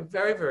 including a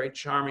very, very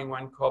charming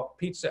one called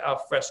Pizza Al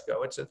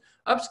Fresco. It's an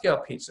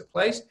upscale pizza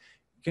place.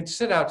 You can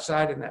sit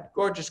outside in that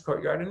gorgeous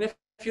courtyard. And if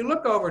you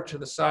look over to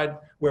the side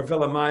where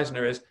Villa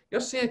Mizner is, you'll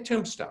see a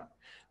tombstone,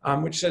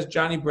 which says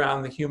Johnny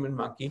Brown, the human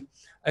monkey.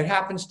 It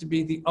happens to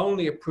be the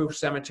only approved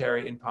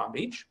cemetery in Palm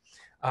Beach.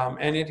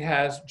 And it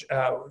has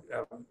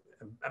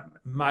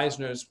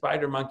Mizner's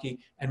spider monkey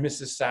and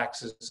Mrs.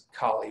 Sachs's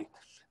collie,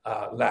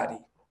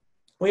 Laddie.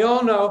 We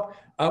all know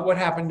what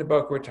happened to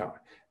Boca Raton.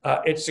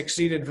 It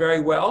succeeded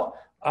very well.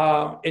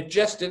 It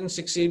just didn't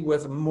succeed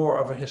with more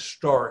of a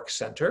historic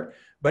center.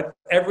 But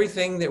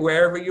everything that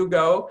wherever you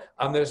go,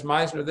 there's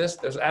Mizner this,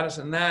 there's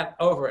Addison that,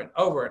 over and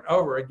over and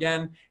over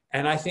again.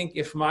 And I think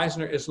if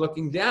Mizner is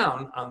looking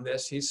down on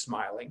this, he's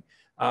smiling.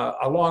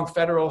 Along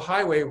Federal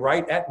Highway,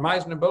 right at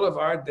Mizner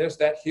Boulevard, there's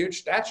that huge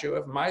statue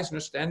of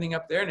Mizner standing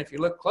up there. And if you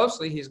look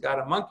closely, he's got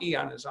a monkey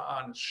on his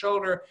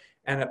shoulder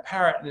and a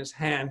parrot in his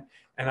hand.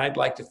 And I'd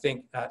like to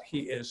think that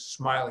he is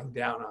smiling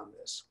down on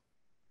this.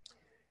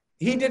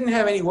 He didn't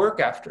have any work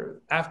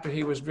after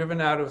he was driven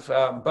out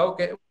of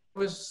Boca. It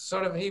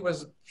he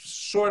was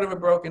sort of a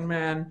broken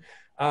man.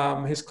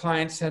 His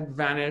clients had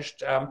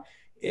vanished.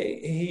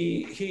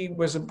 He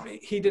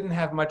didn't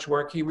have much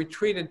work. He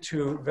retreated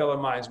to Villa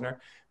Mizner,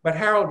 but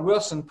Harold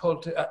Wilson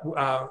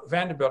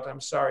Vanderbilt,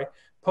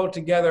 pulled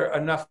together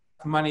enough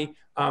money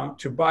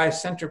to buy a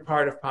center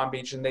part of Palm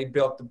Beach, and they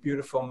built the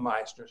beautiful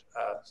Mizner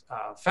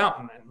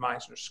fountain in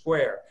Mizner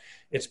Square.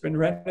 It's been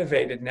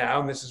renovated now,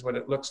 and this is what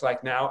it looks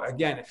like now.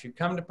 Again, if you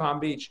come to Palm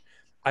Beach,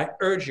 I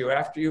urge you,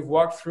 after you've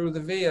walked through the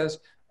villas,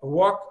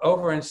 walk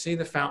over and see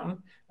the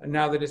fountain,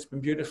 now that it's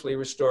been beautifully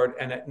restored.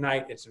 And at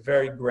night, it's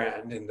very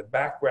grand. In the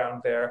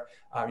background there,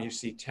 you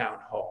see Town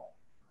Hall.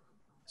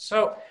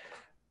 So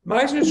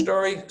Mizner's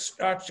story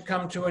starts to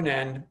come to an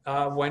end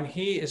when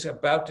he is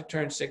about to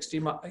turn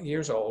 60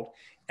 years old,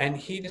 and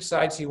he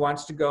decides he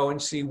wants to go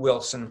and see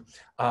Wilson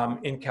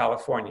in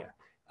California.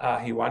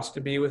 He wants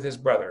to be with his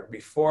brother.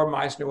 Before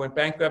Mizner went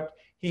bankrupt,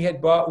 he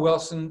had bought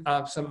Wilson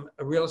some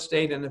real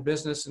estate and a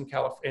business in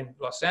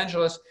Los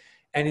Angeles,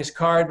 and his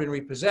car had been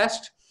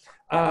repossessed.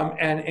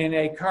 And in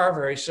a car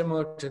very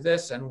similar to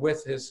this, and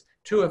with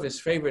two of his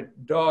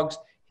favorite dogs,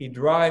 he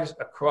drives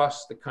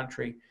across the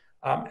country,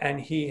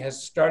 and he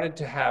has started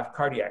to have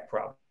cardiac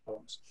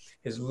problems.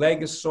 His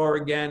leg is sore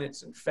again,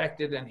 it's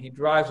infected, and he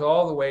drives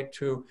all the way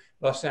to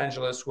Los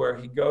Angeles, where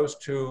he goes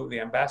to the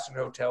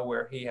Ambassador Hotel,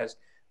 where he has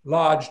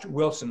lodged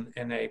Wilson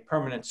in a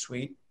permanent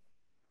suite,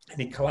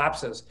 and he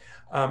collapses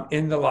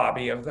in the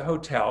lobby of the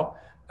hotel.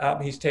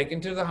 He's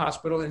taken to the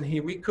hospital, and he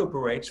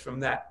recuperates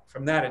from that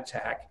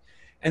attack.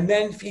 And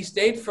then he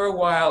stayed for a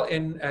while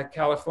in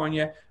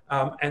California,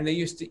 and they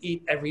used to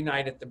eat every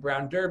night at the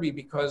Brown Derby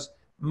because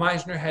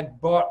Mizner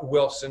had bought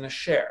Wilson a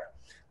share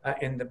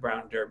in the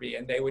Brown Derby,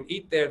 and they would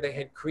eat there. They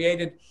had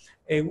created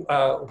a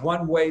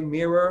one-way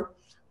mirror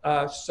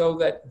so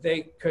that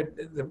they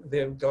could,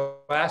 the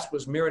glass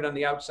was mirrored on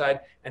the outside,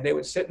 and they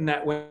would sit in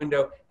that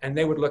window and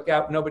they would look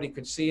out. Nobody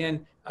could see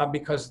in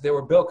because there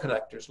were bill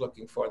collectors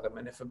looking for them.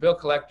 And if a bill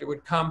collector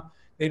would come,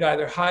 they'd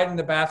either hide in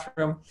the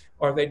bathroom,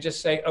 or they'd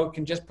just say, oh,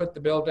 can just put the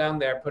bill down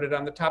there, put it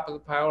on the top of the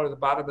pile or the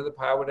bottom of the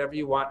pile, whatever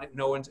you want, and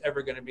no one's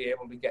ever going to be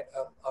able to get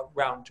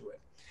around to it.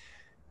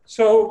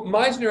 So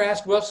Mizner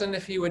asked Wilson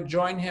if he would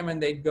join him,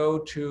 and they'd go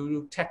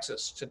to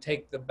Texas to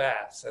take the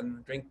baths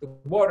and drink the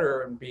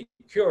water and be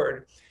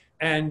cured.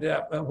 And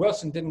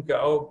Wilson didn't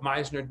go.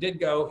 Mizner did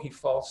go. He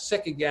falls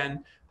sick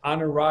again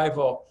on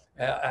arrival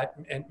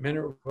at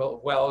Mineral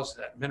Wells,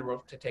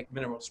 to take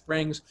Mineral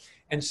Springs,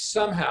 and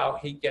somehow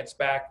he gets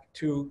back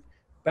to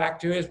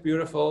his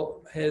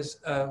beautiful, his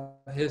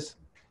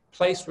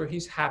place where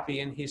he's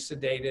happy and he's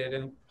sedated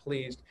and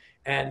pleased,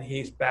 and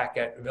he's back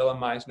at Villa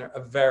Mizner,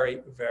 a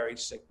very, very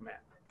sick man.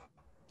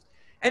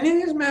 And in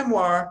his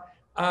memoir,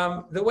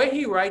 the way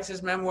he writes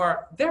his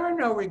memoir, there are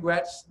no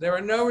regrets. There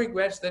are no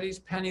regrets that he's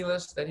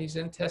penniless, that he's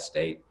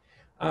intestate,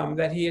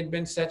 that he had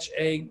been such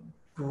a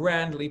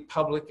grandly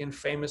public and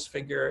famous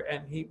figure,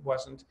 and he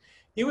wasn't.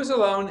 He was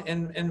alone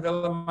in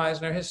Villa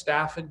Mizner. His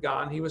staff had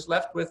gone. He was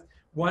left with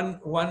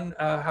one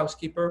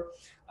housekeeper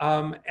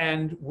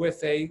and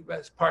with a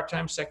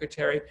part-time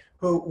secretary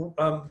who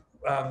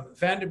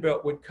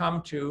Vanderbilt would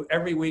come to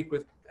every week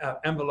with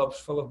envelopes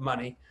full of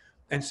money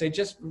and say,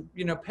 just,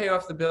 pay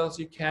off the bills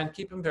you can,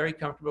 keep him very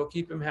comfortable,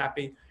 keep him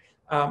happy.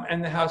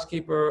 And the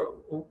housekeeper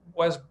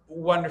was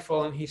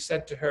wonderful, and he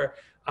said to her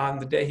on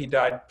the day he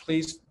died,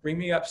 please bring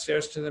me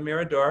upstairs to the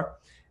Mirador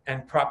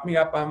and prop me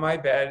up on my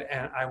bed,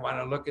 and I want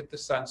to look at the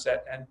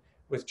sunset. And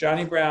with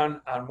Johnny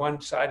Brown on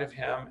one side of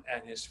him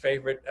and his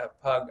favorite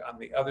pug on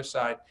the other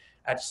side,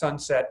 at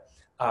sunset,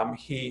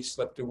 he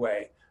slipped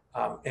away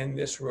in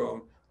this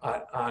room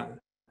on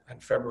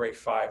February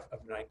 5 of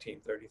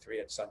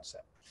 1933 at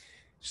sunset.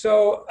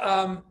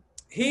 So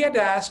he had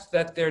asked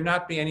that there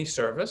not be any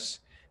service.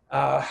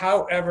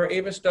 However,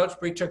 Eva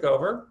Stotesbury took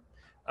over.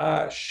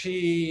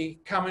 She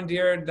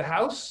commandeered the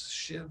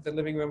house, the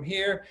living room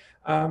here.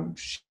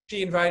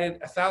 She invited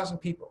 1,000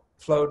 people,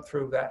 flowed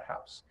through that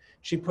house.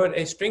 She put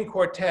a string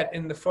quartet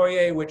in the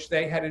foyer, which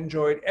they had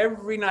enjoyed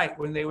every night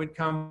when they would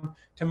come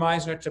to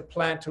Mizner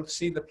to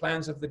see the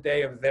plans of the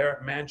day of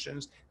their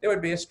mansions. There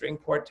would be a string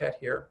quartet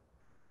here,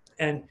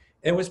 and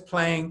it was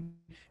playing.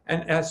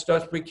 And as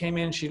Stotesbury came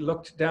in, she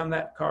looked down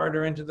that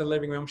corridor into the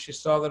living room. She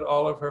saw that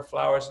all of her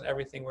flowers and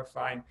everything were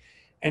fine,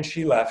 and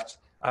she left,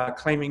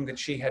 claiming that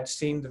she had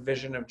seen the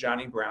vision of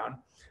Johnny Brown,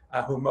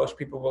 who most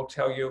people will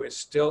tell you is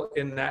still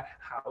in that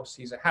house.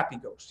 He's a happy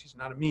ghost. He's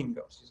not a mean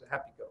ghost. He's a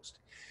happy ghost.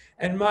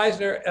 And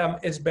Mizner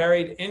is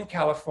buried in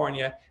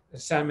California, in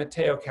San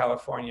Mateo,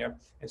 California,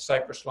 in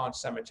Cypress Lawn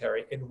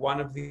Cemetery, in one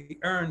of the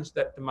urns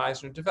that the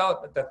Mizner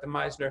development, that the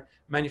Mizner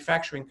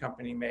Manufacturing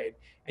Company made.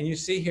 And you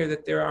see here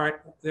that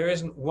there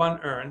isn't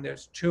one urn,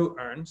 there's two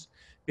urns,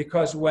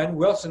 because when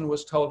Wilson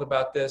was told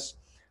about this,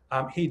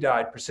 he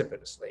died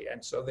precipitously.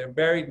 And so they're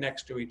buried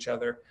next to each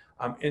other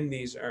in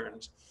these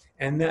urns.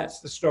 And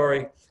that's the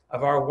story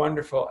of our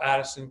wonderful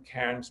Addison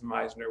Cairns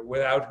Mizner,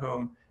 without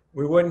whom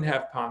we wouldn't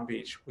have Palm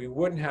Beach. We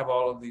wouldn't have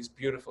all of these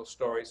beautiful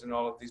stories and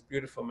all of these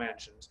beautiful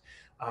mansions.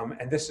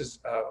 And this is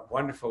a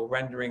wonderful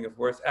rendering of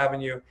Worth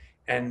Avenue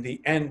and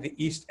the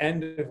east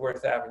end of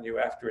Worth Avenue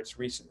after its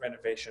recent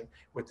renovation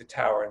with the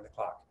tower and the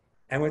clock.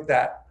 And with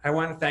that, I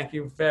want to thank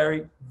you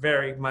very,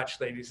 very much,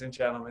 ladies and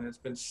gentlemen. It's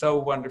been so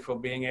wonderful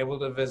being able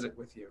to visit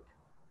with you.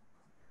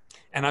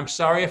 And I'm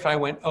sorry if I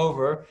went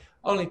over,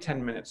 only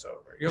 10 minutes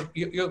over.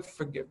 You'll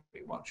forgive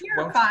me, won't you?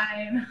 You're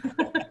fine.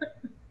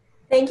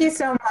 Thank you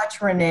so much,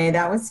 René.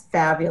 That was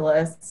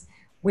fabulous.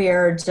 We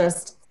are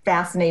just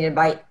fascinated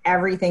by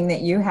everything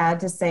that you had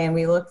to say, and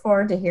we look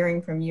forward to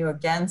hearing from you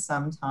again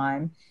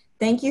sometime.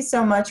 Thank you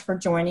so much for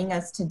joining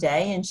us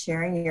today and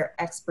sharing your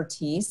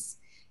expertise.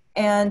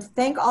 And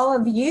thank all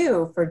of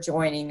you for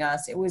joining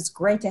us. It was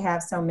great to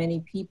have so many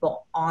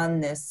people on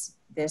this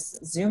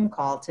Zoom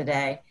call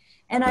today.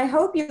 And I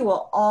hope you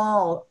will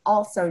all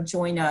also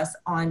join us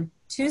on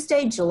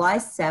Tuesday, July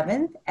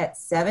 7th at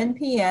 7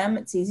 p.m.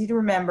 It's easy to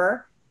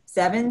remember.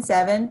 7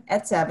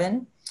 at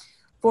 7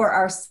 for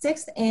our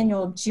 6th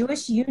annual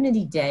Jewish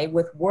Unity Day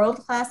with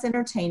world-class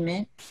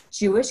entertainment,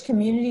 Jewish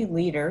community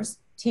leaders,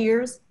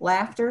 tears,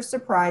 laughter,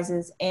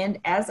 surprises, and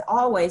as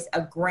always,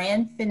 a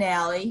grand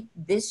finale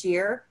this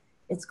year.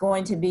 It's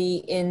going to be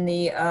in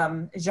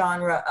the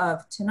genre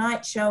of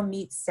Tonight Show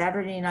meets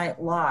Saturday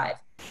Night Live.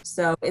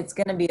 So it's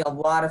going to be a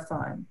lot of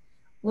fun.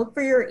 Look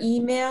for your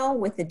email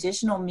with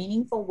additional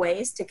meaningful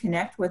ways to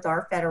connect with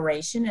our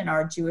Federation and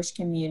our Jewish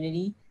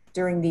community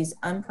during these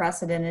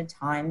unprecedented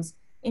times,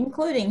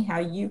 including how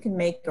you can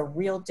make a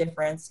real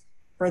difference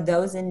for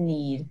those in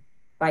need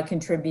by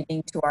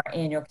contributing to our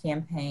annual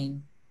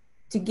campaign.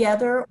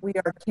 Together, we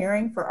are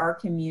caring for our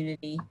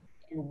community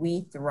and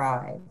we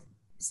thrive.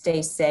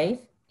 Stay safe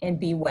and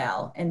be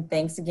well. And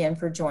thanks again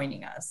for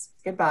joining us.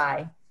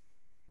 Goodbye.